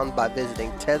be found by visiting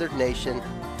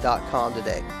tetherednation.com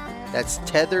today. That's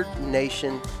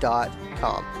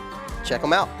tetherednation.com. Check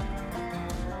them out.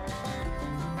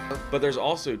 But there's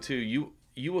also, too, you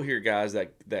will hear guys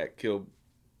that kill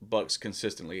bucks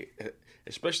consistently,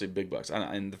 especially big bucks.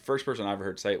 And the first person I ever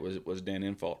heard say it was Dan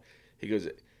Infalt. He goes,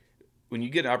 when you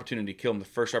get an opportunity to kill them, the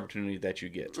first opportunity that you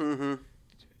get,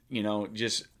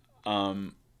 just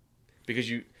because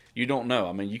you don't know.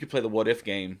 I mean, you could play the what if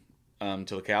game till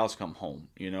the cows come home.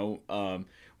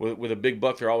 With a big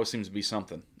buck, there always seems to be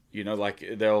something. Like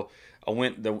the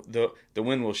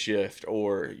wind will shift,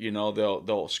 or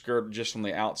they'll skirt just from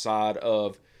the outside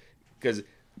of, because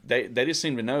they just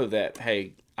seem to know that,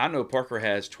 hey, I know Parker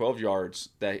has 12 yards,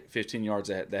 15 yards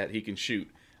that he can shoot.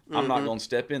 I'm not going to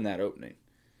step in that opening,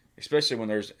 especially when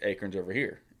there's acorns over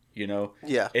here.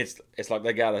 Yeah. It's like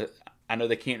they I know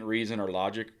they can't reason or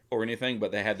logic or anything,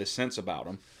 but they have this sense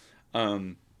about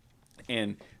them.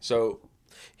 And so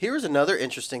here's another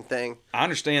interesting thing. I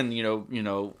understand,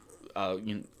 a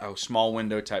small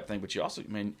window type thing, but you also,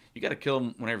 you got to kill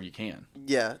them whenever you can.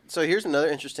 Yeah. So here's another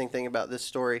interesting thing about this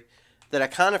story that I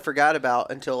kind of forgot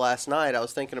about until last night. I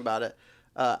was thinking about it.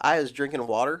 I was drinking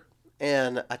water,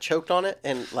 and I choked on it,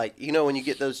 and when you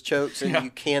get those chokes and you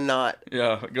cannot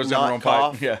it goes down the wrong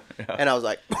cough. pipe. Yeah. And I was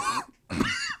like,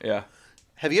 yeah.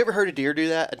 Have you ever heard a deer do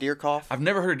that? A deer cough? I've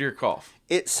never heard a deer cough.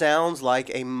 It sounds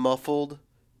like a muffled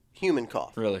human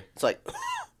cough. Really? It's like,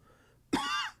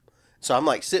 So I'm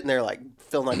like sitting there like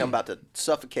feeling like I'm about to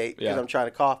suffocate because Yeah. I'm trying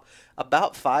to cough.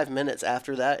 About 5 minutes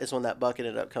after that is when that buck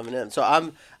ended up coming in. So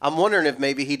I'm wondering if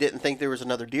maybe he didn't think there was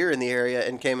another deer in the area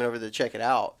and came over to check it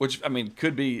out. Which, I mean,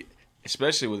 could be,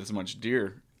 especially with as much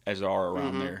deer as there are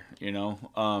around there, you know.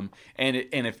 And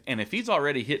if he's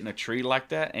already hitting a tree like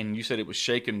that, and you said it was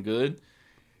shaking good,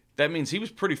 that means he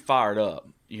was pretty fired up,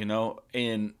 you know.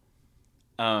 And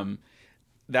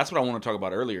that's what I want to talk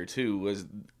about earlier too. Was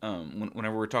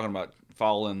whenever we're talking about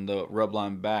following the rub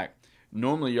line back,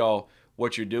 normally y'all,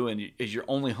 what you're doing is you're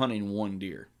only hunting one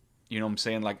deer. You know what I'm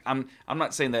saying? Like I'm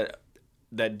not saying that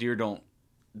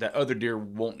other deer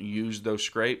won't use those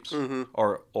scrapes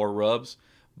or rubs,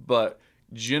 but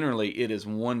generally it is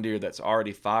one deer that's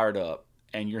already fired up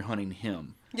and you're hunting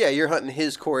him. Yeah, you're hunting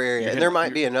his core area, and there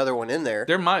might be another one in there.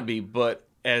 There might be, but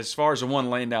as far as the one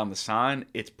laying down the sign,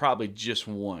 it's probably just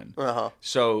one.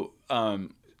 So, I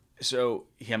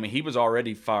mean, he was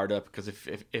already fired up because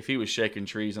if he was shaking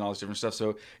trees and all this different stuff,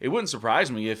 so it wouldn't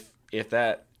surprise me if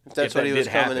that's what he was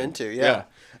coming into. Yeah.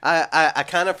 I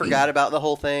kind of forgot about the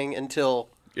whole thing until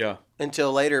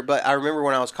later. But I remember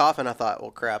when I was coughing, I thought,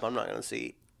 well, crap, I'm not going to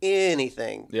see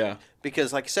anything. Yeah.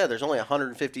 Because, like I said, there's only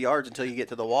 150 yards until you get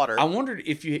to the water. I wondered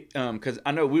if you, because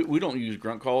I know we don't use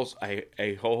grunt calls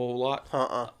a whole lot.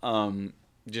 We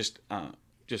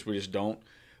just don't.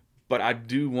 But I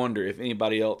do wonder if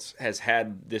anybody else has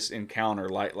had this encounter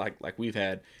like we've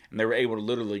had, and they were able to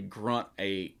literally grunt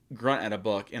at a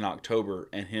buck in October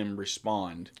and him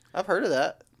respond. I've heard of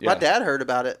that. Yeah. My dad heard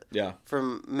about it. Yeah.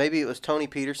 From maybe it was Tony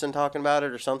Peterson talking about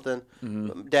it or something.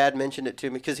 Dad mentioned it to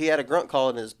me because he had a grunt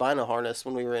call in his bino harness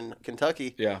when we were in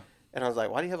Kentucky. Yeah. And I was like,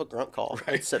 "Why do you have a grunt call?"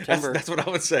 Right. It's September. That's what I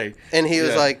would say. And he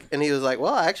was like, "Well,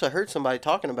 I actually heard somebody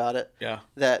talking about it. Yeah.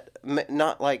 That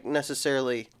not like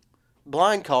necessarily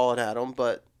blind calling at him,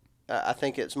 but I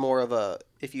think it's more of a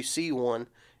if you see one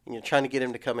and you're trying to get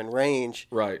him to come in range,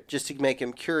 Right. just to make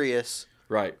him curious,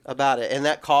 Right. about it. And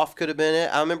that cough could have been it.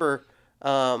 I remember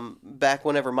back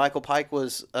whenever Michael Pike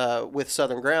was with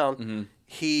Southern Ground,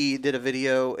 he did a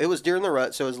video. It was during the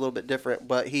rut, so it was a little bit different,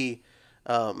 but he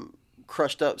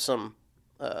crushed up some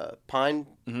pine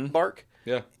bark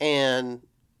Yeah. and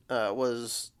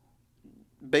was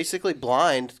basically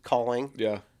blind calling,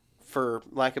 Yeah. for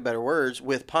lack of better words,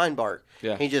 with pine bark.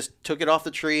 Yeah. He just took it off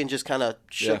the tree and just kind of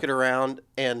shook Yeah. it around,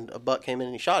 and a buck came in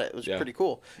and he shot it. It was Yeah. pretty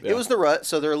cool. Yeah. It was the rut,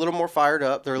 so they're a little more fired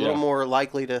up. They're a little Yeah. more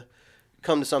likely to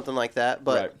come to something like that.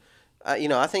 But,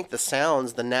 I think the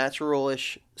sounds, the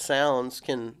natural-ish sounds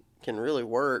can really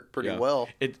work pretty well.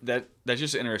 That's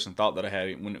just an interesting thought that I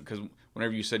had because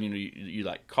whenever you said you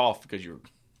like cough because you're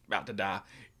about to die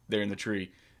there in the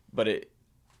tree, but it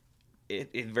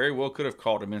very well could have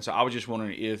called him in. So I was just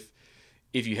wondering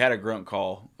if you had a grunt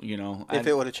call, If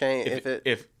it would have changed,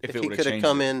 if he could have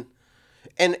come in,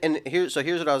 and here's what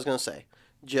I was gonna say.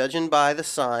 Judging by the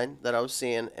sign that I was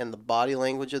seeing and the body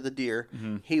language of the deer,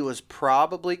 he was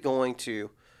probably going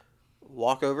to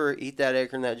walk over, eat that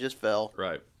acorn that just fell,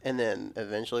 Right. and then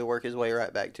eventually work his way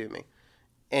right back to me.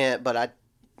 But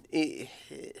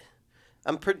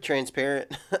I'm pretty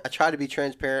transparent. I try to be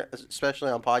transparent,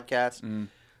 especially on podcasts,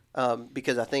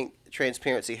 because I think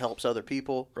transparency helps other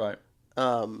people. Right.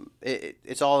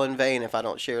 It's all in vain if I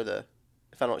don't share the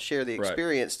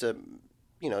experience to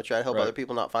try to help Right. other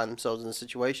people not find themselves in the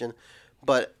situation.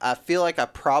 But I feel like I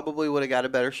probably would have got a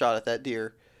better shot at that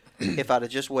deer if I'd have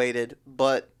just waited.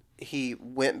 But he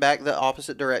went back the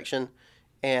opposite direction,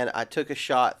 and I took a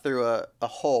shot through a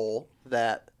hole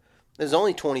that is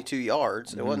only 22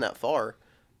 yards. It wasn't that far,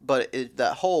 but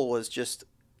that hole was just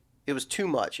it was too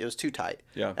much. It was too tight.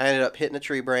 Yeah. I ended up hitting a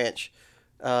tree branch.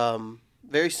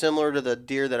 Very similar to the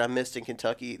deer that I missed in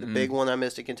Kentucky, the big one I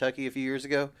missed in Kentucky a few years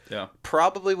ago. Yeah.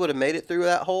 Probably would have made it through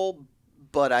that hole,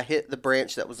 but I hit the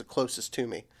branch that was the closest to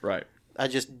me. Right.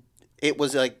 It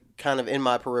was like kind of in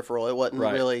my peripheral. It wasn't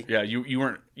Right. really. Yeah. You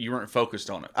weren't focused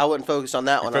on it. I wasn't focused on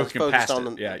that one. I was focusing focused past on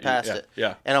it. the Yeah, past it.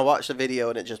 yeah. And I watched the video,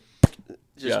 and it just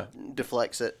Yeah.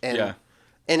 deflects it, and Yeah.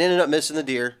 ended up missing the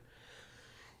deer.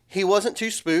 He wasn't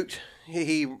too spooked.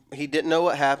 He didn't know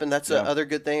what happened. That's the Yeah. other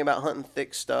good thing about hunting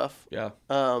thick stuff. Yeah.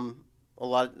 A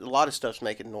lot of stuff's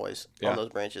making noise Yeah. on those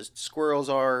branches. Squirrels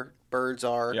are, birds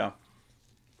are. Yeah.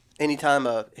 Anytime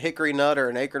a hickory nut or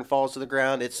an acorn falls to the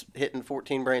ground, it's hitting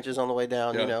 14 branches on the way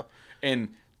down. Yeah.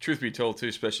 And truth be told, too,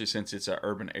 especially since it's an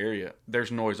urban area,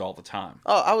 there's noise all the time.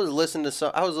 Oh, I was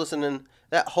listening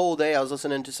that whole day. I was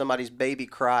listening to somebody's baby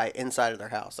cry inside of their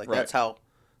house. Like Right. that's how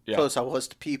Yeah. close I was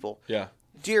to people. Yeah.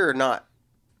 Deer are not.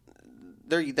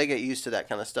 They get used to that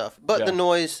kind of stuff. But Yeah. the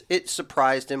noise, it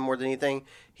surprised him more than anything.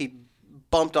 He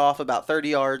bumped off about 30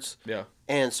 yards Yeah.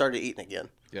 and started eating again.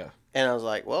 Yeah. And I was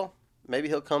like, well, maybe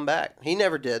he'll come back. He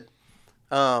never did.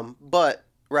 But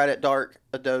right at dark,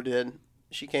 a doe did.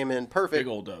 She came in perfect. Big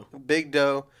old doe. Big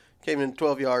doe. Came in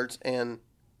 12 yards, and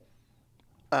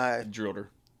I Drilled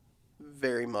her.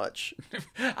 very much.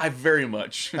 I very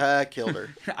much. I killed her.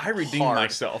 I redeemed hard.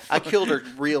 myself. I killed her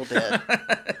real dead.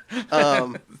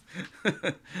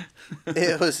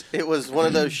 It was one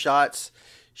of those shots.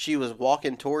 She was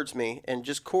walking towards me and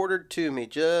just quartered to me,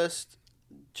 just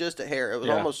a hair. It was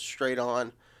almost straight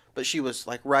on, but she was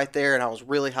like right there, and I was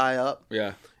really high up.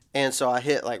 Yeah. And so I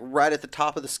hit like right at the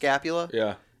top of the scapula.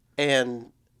 Yeah.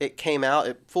 And it came out.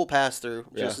 It full pass through.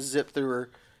 Just zipped through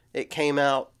her. It came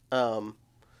out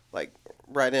like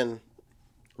right in.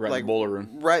 Right like in the boiler room.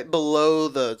 Right below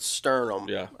the sternum.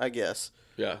 Yeah. I guess.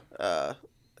 Yeah.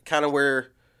 Kind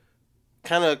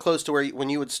of close to where when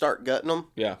you would start gutting them.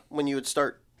 Yeah. When you would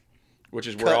start. Which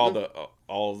is where all the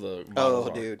vitals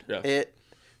are. Dude. Yeah.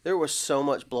 There was so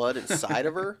much blood inside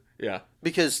of her. Yeah.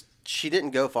 Because she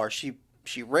didn't go far. She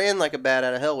ran like a bat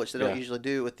out of hell, which they don't Yeah. usually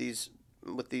do with these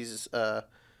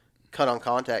cut on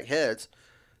contact heads.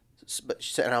 But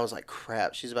she said, and I was like,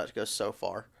 crap, she's about to go so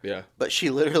far. Yeah. But she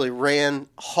literally ran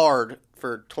hard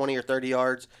for 20 or 30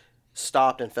 yards,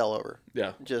 stopped and fell over.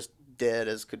 Yeah. Just dead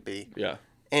as could be. Yeah.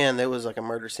 And there was like a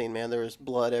murder scene, man. There was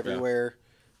blood everywhere.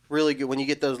 Really good when you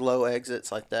get those low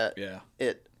exits like that. Yeah.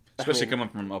 I Especially mean, coming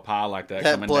from up high like that,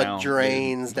 that coming blood down,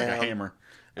 drains like down. a hammer.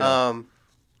 Yeah.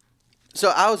 So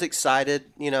I was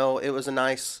excited. It was a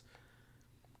nice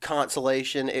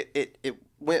consolation. It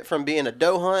went from being a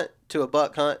doe hunt to a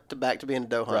buck hunt to back to being a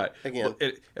doe hunt Right. again.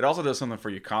 Well, it also does something for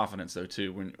your confidence though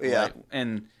too. When Yeah.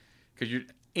 and because you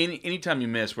anytime you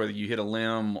miss, whether you hit a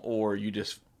limb or you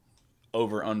just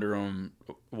over under them,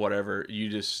 whatever,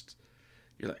 you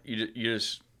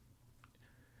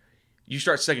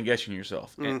start second guessing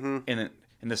yourself, and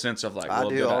in the sense of like, I well,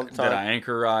 do all the did time. I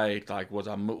anchor right? Like, did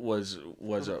I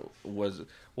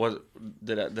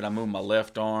move my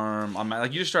left arm? I mean,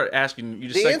 like you just start asking.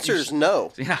 The answer is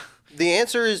no. Yeah. The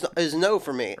answer is no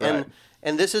for me. Right.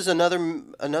 And this is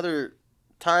another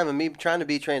time of me trying to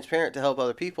be transparent to help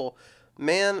other people.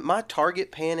 Man, my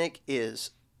target panic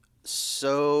is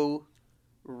so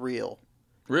real.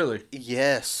 Really?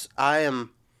 Yes, I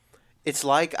am. It's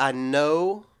like I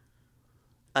know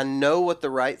what the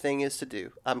right thing is to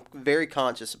do. I'm very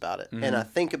conscious about it, and I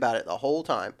think about it the whole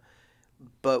time.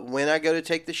 But when I go to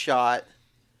take the shot,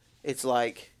 it's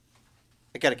like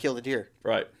I got to kill the deer.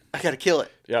 Right. I got to kill it.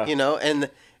 Yeah. And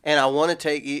I want to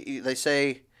take. They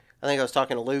say, I think I was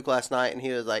talking to Luke last night, and he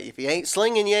was like, "If you ain't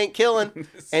slinging, you ain't killing,"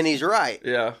 and he's right.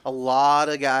 Yeah. A lot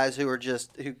of guys who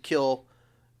kill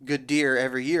good deer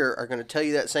every year are going to tell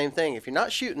you that same thing. If you're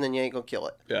not shooting, then you ain't gonna kill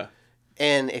it. Yeah.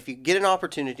 And if you get an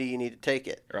opportunity, you need to take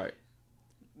it. Right.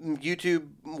 YouTube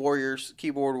warriors,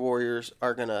 keyboard warriors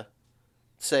are going to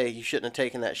say you shouldn't have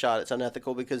taken that shot. It's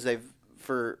unethical because they've,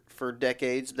 for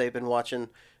decades, they've been watching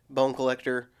Bone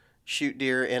Collector shoot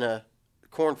deer in a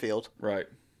cornfield. Right.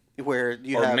 Where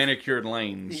you or have manicured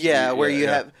lanes. Yeah, where you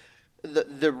have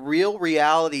the real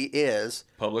reality is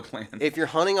public land. If you're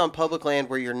hunting on public land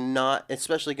where you're not,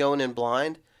 especially going in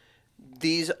blind,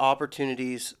 these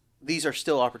are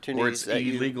still opportunities where it's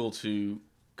illegal to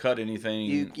cut anything.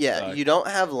 You don't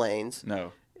have lanes.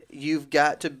 No. You've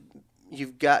got to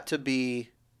be.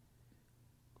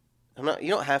 You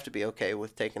don't have to be okay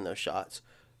with taking those shots,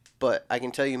 but I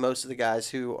can tell you most of the guys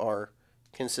who are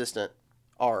consistent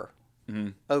are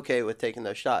okay with taking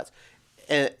those shots,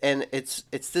 and it's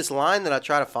this line that I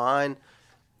try to find.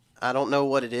 I don't know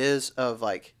what it is of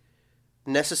like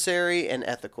necessary and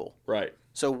ethical. Right.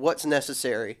 So what's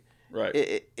necessary? Right.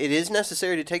 It is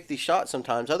necessary to take these shots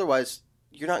sometimes. Otherwise,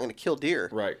 you're not going to kill deer.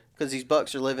 Right. Because these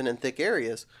bucks are living in thick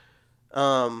areas.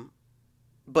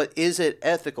 But is it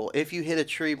ethical? If you hit a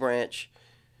tree branch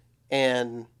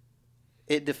and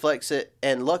it deflects it,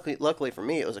 and luckily for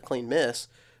me, it was a clean miss.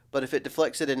 But if it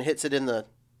deflects it and hits it in the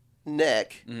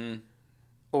neck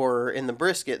or in the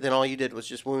brisket, then all you did was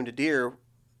just wound a deer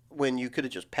when you could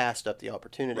have just passed up the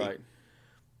opportunity. Right.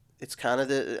 It's kind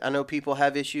of I know people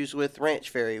have issues with Ranch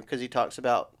Fairy because he talks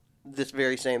about this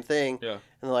very same thing. Yeah. And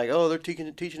they're like, oh, they're teaching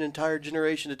an entire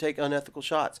generation to take unethical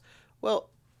shots.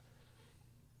 Well,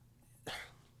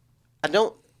 I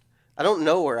don't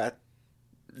know where I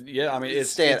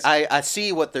stand. I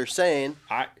see what they're saying.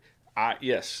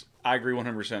 Yes, I agree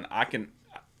 100%.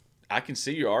 I can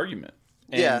see your argument.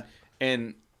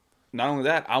 And not only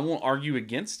that, I won't argue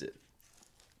against it.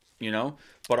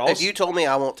 But also, if you told me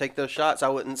I won't take those shots, I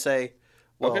wouldn't say,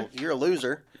 well, okay, you're a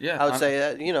loser. Yeah, I would say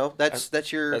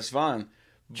that's your that's fine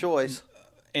choice.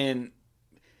 And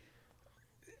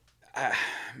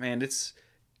man, it's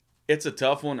a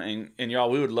tough one, and y'all,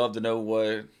 we would love to know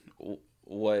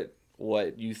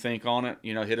what you think on it.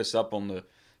 You know, hit us up on the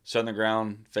Southern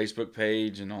Ground Facebook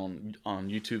page and on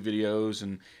YouTube videos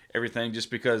and everything.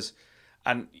 Just because,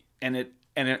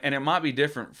 it might be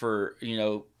different for, you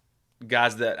know,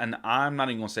 guys that, and I'm not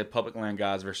even gonna say public land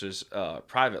guys versus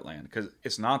private land, because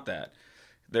it's not that.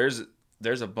 There's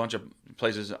a bunch of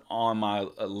places on my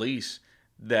lease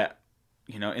that,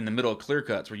 you know, in the middle of clear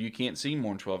cuts where you can't see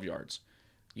more than 12 yards,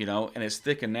 you know, and it's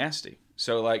thick and nasty.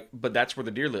 So like, but that's where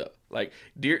the deer live. Like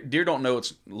deer don't know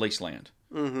it's leased land.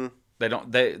 Mm-hmm. They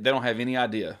don't have any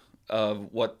idea of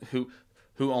who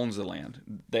owns the land.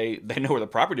 They know where the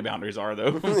property boundaries are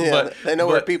though. Yeah, they know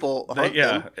where people hunt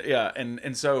them. Yeah,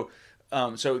 and so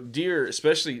deer,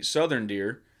 especially southern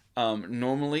deer,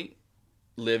 normally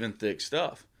live in thick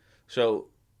stuff. So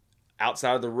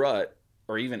outside of the rut,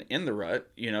 or even in the rut,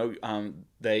 you know,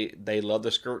 they love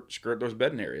to skirt those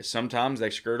bedding areas. Sometimes they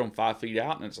skirt them 5 feet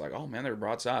out, and it's like, oh man, they're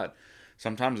broadside.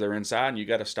 Sometimes they're inside, and you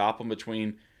got to stop them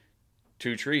between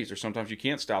two trees, or sometimes you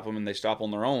can't stop them, and they stop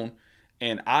on their own.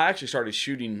 And I actually started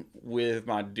shooting with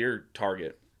my deer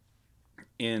target.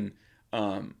 In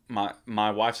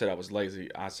my wife said I was lazy.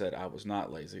 I said I was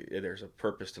not lazy. There's a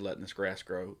purpose to letting this grass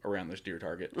grow around this deer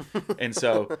target, and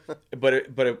so, but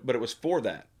it was for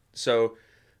that. So,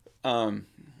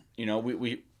 you know,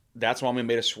 we that's why we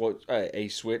made a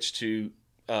switch to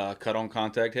cut on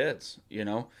contact heads. You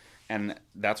know, and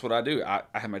that's what I do. I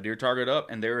have my deer target up,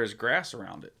 and there is grass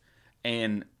around it,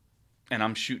 and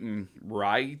I'm shooting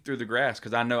right through the grass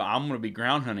because I know I'm going to be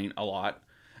ground hunting a lot.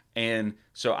 And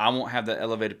so I won't have that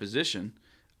elevated position.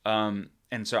 And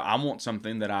so I want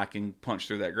something that I can punch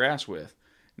through that grass with.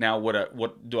 Now,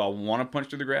 what do I want to punch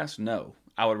through the grass? No.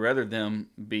 I would rather them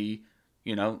be,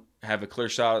 you know, have a clear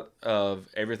shot of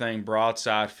everything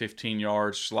broadside, 15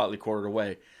 yards, slightly quartered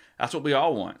away. That's what we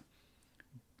all want.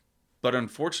 But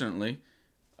unfortunately,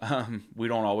 we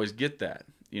don't always get that,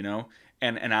 you know.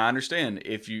 And I understand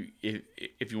if you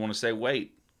want to say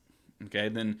wait, okay,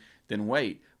 then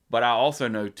wait. But I also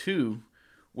know, too,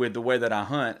 with the way that I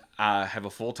hunt, I have a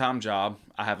full-time job.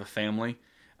 I have a family.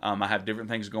 I have different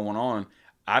things going on.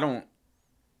 I don't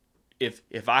 –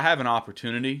 if I have an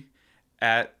opportunity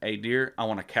at a deer, I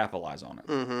want to capitalize on it.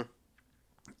 Mm-hmm.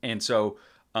 And so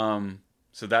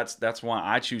that's why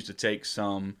I choose to take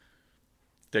some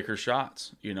thicker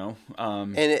shots, you know.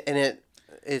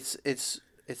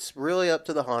 It's really up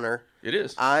to the hunter. It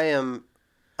is.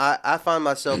 I find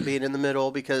myself being in the middle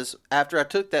because after I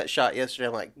took that shot yesterday,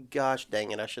 I'm like, gosh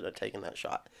dang it, I should have taken that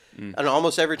shot. And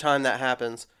almost every time that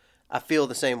happens, I feel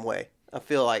the same way. I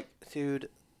feel like, dude,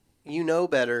 you know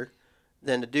better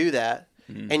than to do that.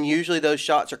 And usually those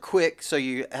shots are quick, so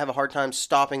you have a hard time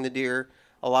stopping the deer.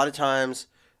 A lot of times,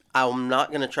 I'm not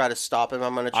going to try to stop him.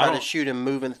 I'm going to try to shoot him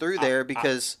moving through there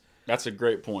because that's a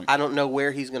great point. I don't know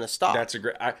where he's going to stop. That's a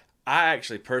great. I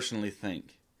actually personally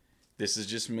think, this is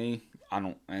just me.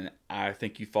 I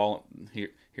think you fall here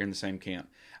in the same camp.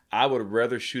 I would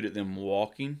rather shoot at them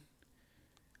walking.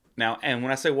 Now, and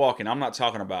when I say walking, I'm not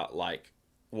talking about like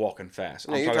walking fast.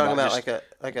 No, you're talking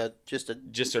about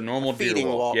just a normal feeding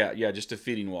deer walk. Yeah, just a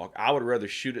feeding walk. I would rather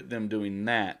shoot at them doing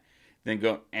that than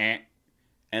go and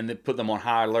then put them on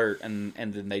high alert and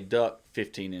then they duck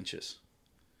 15 inches.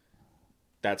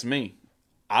 That's me.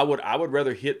 I would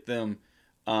rather hit them.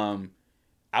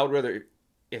 I would rather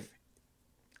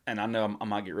and I know I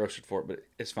might get roasted for it, but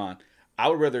it's fine. I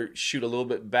would rather shoot a little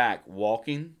bit back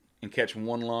walking and catch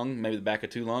one lung, maybe the back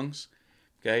of two lungs,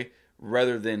 okay,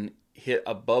 rather than hit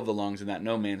above the lungs in that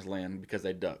no man's land because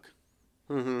they duck.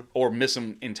 Mm-hmm. Or miss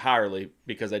them entirely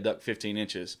because they duck 15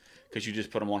 inches because you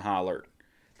just put them on high alert.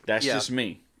 That's just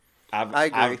me. I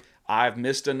agree. I've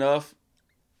missed enough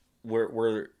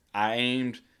where I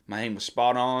aimed, my aim was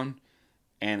spot on,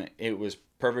 and it was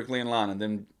perfectly in line, and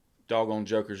then doggone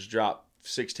jokers dropped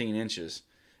 16 inches,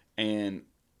 and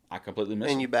I completely missed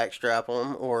them. And you backstrap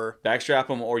them,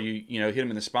 or you hit them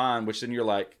in the spine, which then you're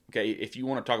like, okay, if you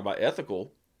want to talk about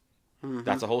ethical,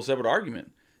 that's a whole separate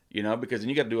argument, you know, because then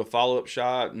you got to do a follow-up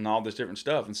shot and all this different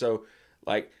stuff. And so,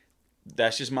 like,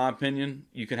 that's just my opinion.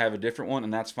 You can have a different one,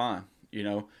 and that's fine, you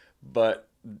know, but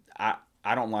I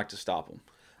don't like to stop them.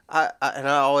 I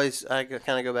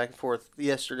kind of go back and forth.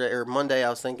 Yesterday or Monday, I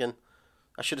was thinking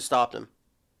I should have stopped him,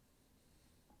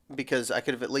 because I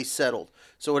could have at least settled.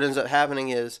 So what ends up happening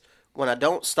is when I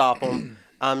don't stop them,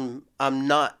 I'm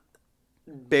not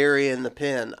burying the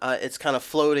pin. It's kind of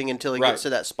floating until he gets to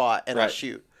that spot, and I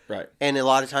shoot. Right. And a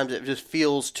lot of times it just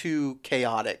feels too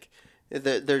chaotic.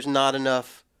 There's not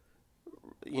enough,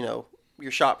 you know,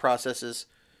 your shot process is,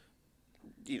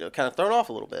 you know, kind of thrown off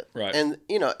a little bit. Right. And,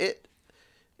 you know,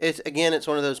 it's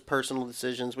one of those personal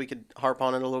decisions. We could harp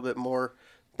on it a little bit more,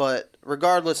 But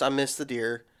regardless, I missed the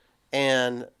deer,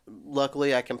 and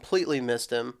luckily I completely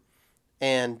missed him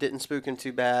and didn't spook him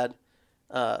too bad.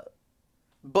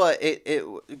 But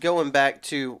it going back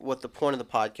to what the point of the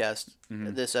podcast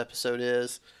this episode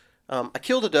is, I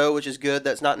killed a doe, which is good.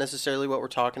 That's not necessarily what we're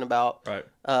talking about. Right.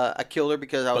 I killed her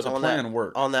because I was the on plan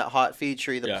worked. on that hot feed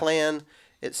tree. The plan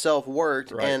itself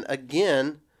worked, Right. and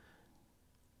again,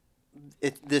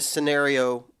 this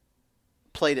scenario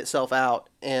played itself out,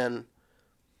 and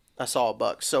I saw a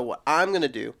buck. So what I'm gonna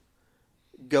do,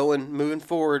 moving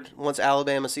forward, once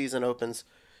Alabama season opens,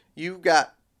 you've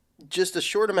got just a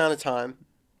short amount of time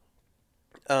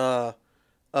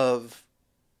of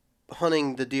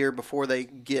hunting the deer before they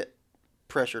get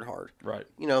pressured hard. Right.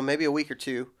 You know, maybe a week or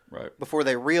two Right. before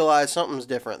they realize something's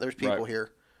different. There's people Right.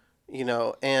 here, you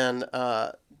know, and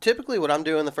typically what I'm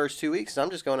doing the first 2 weeks is I'm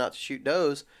just going out to shoot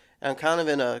does, and I'm kind of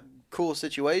in a cool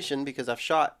situation because I've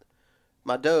shot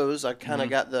my does. I kind of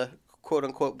got the quote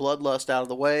unquote bloodlust out of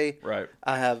the way. Right.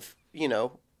 I have, you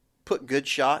know, put good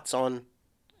shots on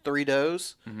 3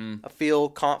 does. I feel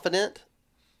confident.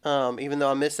 Even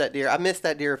though I missed that deer. I missed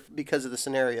that deer because of the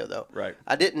scenario, though. Right.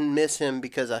 I didn't miss him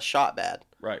because I shot bad.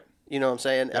 Right. You know what I'm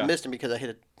saying? Yeah. I missed him because I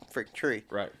hit a freaking tree.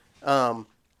 Right.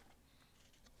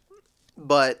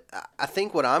 But I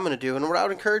think what I'm going to do, and what I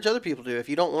would encourage other people to do, if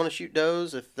you don't want to shoot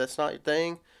does, if that's not your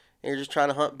thing, and you're just trying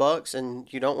to hunt bucks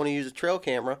and you don't want to use a trail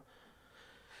camera,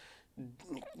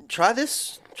 try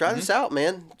this. Try this out,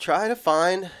 man. Try to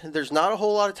find. There's not a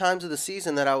whole lot of times of the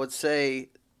season that I would say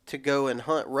to go and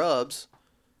hunt rubs.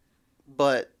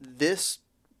 But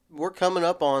we're coming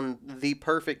up on the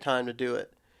perfect time to do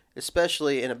it,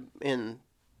 especially in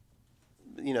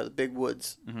you know, the big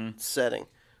woods setting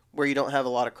where you don't have a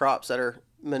lot of crops that are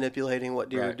manipulating what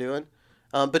deer are Right. doing.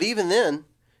 But even then,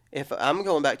 if I'm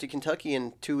going back to Kentucky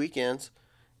in 2 weekends,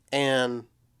 and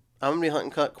I'm gonna be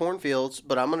hunting cut cornfields,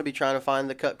 but I'm gonna be trying to find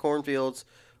the cut cornfields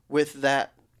with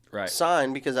that Right.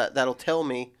 sign because that'll tell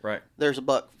me Right. there's a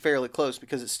buck fairly close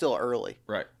because it's still early.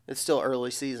 Right. It's still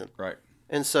early season. Right.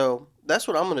 And so that's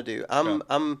what I'm going to do.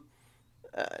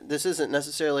 This isn't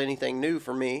necessarily anything new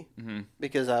for me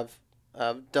because I've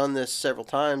done this several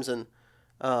times, and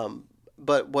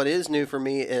but what is new for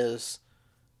me is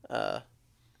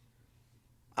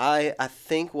I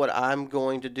think what I'm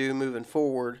going to do moving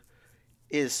forward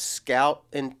is scout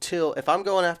until, if I'm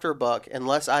going after a buck,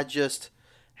 unless I just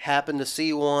happen to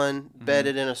see one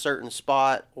bedded in a certain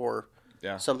spot or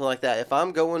something like that. If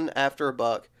I'm going after a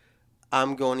buck,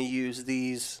 I'm going to use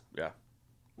this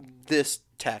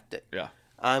tactic. Yeah.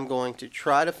 I'm going to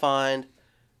try to find,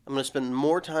 I'm going to spend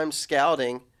more time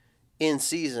scouting in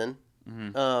season.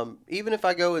 Even if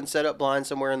I go and set up blind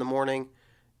somewhere in the morning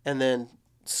and then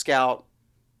scout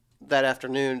that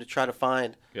afternoon to try to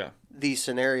find these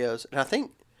scenarios. And I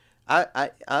think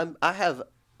I have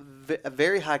a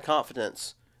very high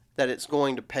confidence that it's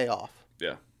going to pay off.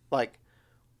 Yeah. Like,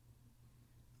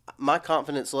 my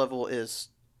confidence level is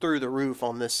through the roof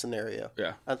on this scenario.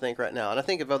 Yeah. I think right now. And I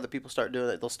think if other people start doing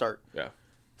it, they'll start Yeah.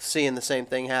 seeing the same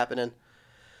thing happening.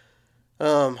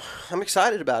 I'm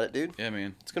excited about it, dude. Yeah,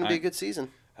 man. It's going to be a good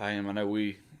season. I am. I know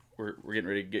we're getting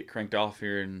ready to get cranked off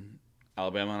here in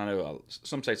Alabama. And I know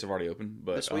some states have already opened,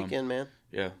 but This weekend, man.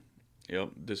 Yeah. Yep.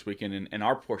 This weekend in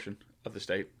our portion of the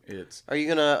state, it's Are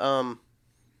you gonna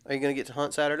get to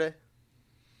hunt Saturday?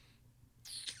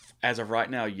 as of right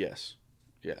now, yes.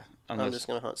 Yeah. I'm just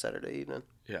gonna hunt Saturday evening.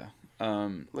 Yeah.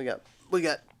 We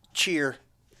got cheer,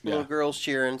 little Yeah. girls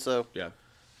cheering, so Yeah.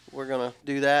 we're gonna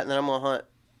do that, and then I'm gonna hunt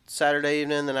Saturday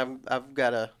evening. Then I've got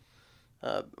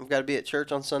to be at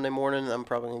church on Sunday morning, and I'm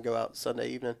probably gonna go out Sunday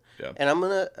evening. Yeah. And I'm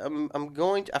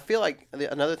going to. I feel like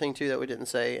another thing too that we didn't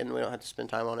say, and we don't have to spend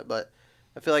time on it, but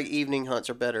I feel like evening hunts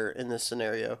are better in this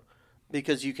scenario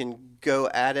because you can go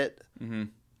at it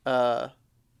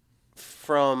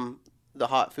from the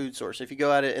hot food source. If you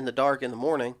go at it in the dark in the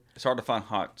morning, It's hard to find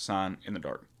hot sign in the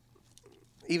dark.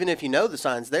 even if you know the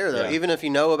sign's there, though, Yeah. even if you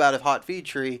know about a hot feed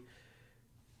tree,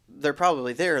 they're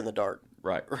probably there in the dark,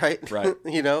 Right. right? Right.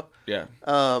 You know? Yeah.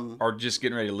 Or just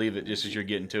getting ready to leave it just as you're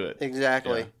getting to it.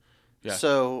 Exactly. Yeah.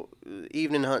 So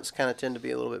evening hunts kind of tend to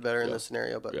be a little bit better in this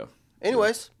scenario. But Yeah.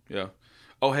 anyways, Yeah.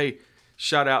 Oh, hey,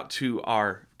 shout out to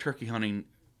our turkey hunting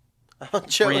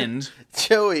Joey, friend.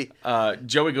 Joey,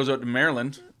 Joey goes up to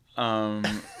Maryland.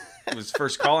 It was his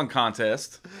first calling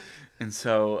contest. And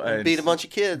so beat a bunch of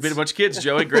kids. Beat a bunch of kids,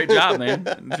 Joey. Great job,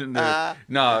 man.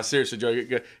 No, seriously,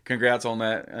 Joey. Congrats on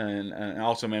that. And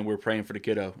also, man, we're praying for the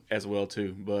kiddo as well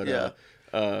too. But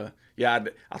I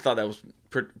thought that was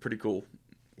pretty cool.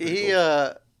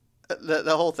 The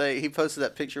whole thing. He posted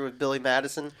that picture with Billy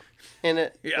Madison in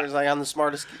it. Yeah. It was like, I'm the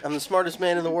smartest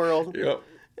man in the world. Yep.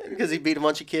 because he beat a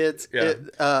bunch of kids. Yeah.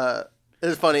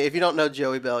 It's funny. If you don't know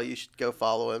Joey Bell, you should go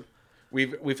follow him.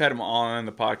 We've had him on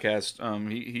the podcast.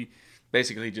 He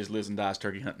basically just lives and dies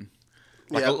turkey hunting,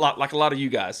 like a lot of you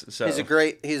guys. So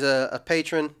he's a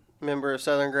patron member of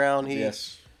Southern Ground.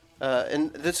 Yes.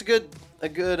 And that's a good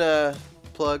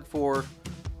plug for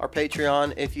our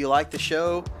Patreon. If you like the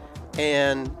show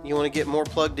and you want to get more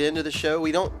plugged into the show,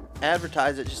 we don't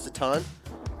advertise it just a ton,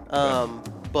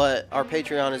 but our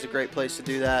Patreon is a great place to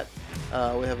do that.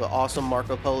 We have an awesome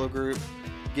Marco Polo group.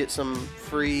 Get some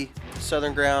free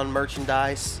Southern Ground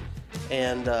merchandise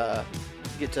and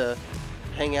get to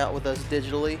hang out with us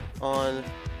digitally on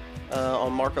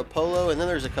Marco Polo. And then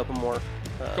there's a couple more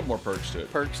perks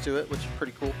to it, which is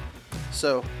pretty cool.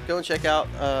 So go and check out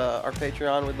our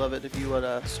Patreon. We'd love it if you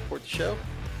would support the show.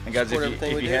 And guys,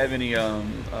 if you have any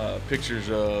pictures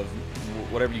of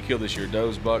whatever you killed this year,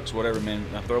 does, bucks, whatever, man,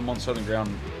 throw them on Southern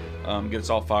Ground. Get us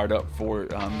all fired up for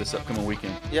this upcoming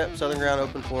weekend. Yep, Southern Ground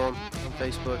Open Forum on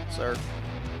Facebook. It's our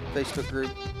Facebook group.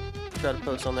 Try to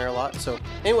post on there a lot. So,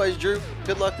 anyways, Drew,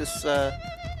 good luck this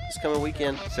coming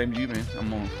weekend. Same to you, man. I'm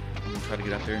gonna try to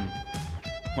get out there and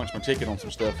punch my ticket on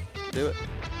some stuff. Do it.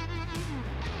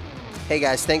 Hey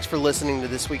guys, thanks for listening to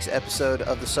this week's episode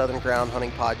of the Southern Ground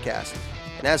Hunting Podcast.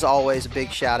 And as always, a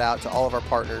big shout out to all of our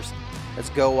partners. That's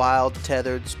Go Wild,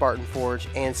 Tethered, Spartan Forge,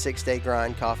 and 6 Day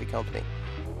Grind Coffee Company.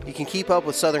 You can keep up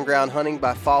with Southern Ground Hunting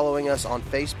by following us on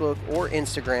Facebook or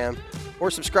Instagram,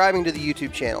 or subscribing to the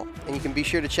YouTube channel. And you can be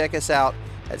sure to check us out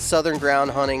at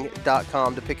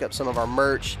southerngroundhunting.com to pick up some of our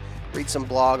merch, read some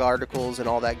blog articles, and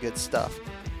all that good stuff.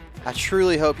 I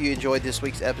truly hope you enjoyed this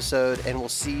week's episode, and we'll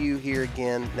see you here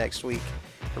again next week.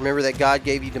 Remember that God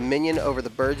gave you dominion over the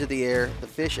birds of the air, the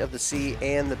fish of the sea,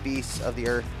 and the beasts of the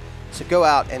earth. So go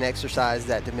out and exercise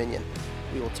that dominion.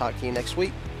 We will talk to you next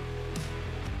week.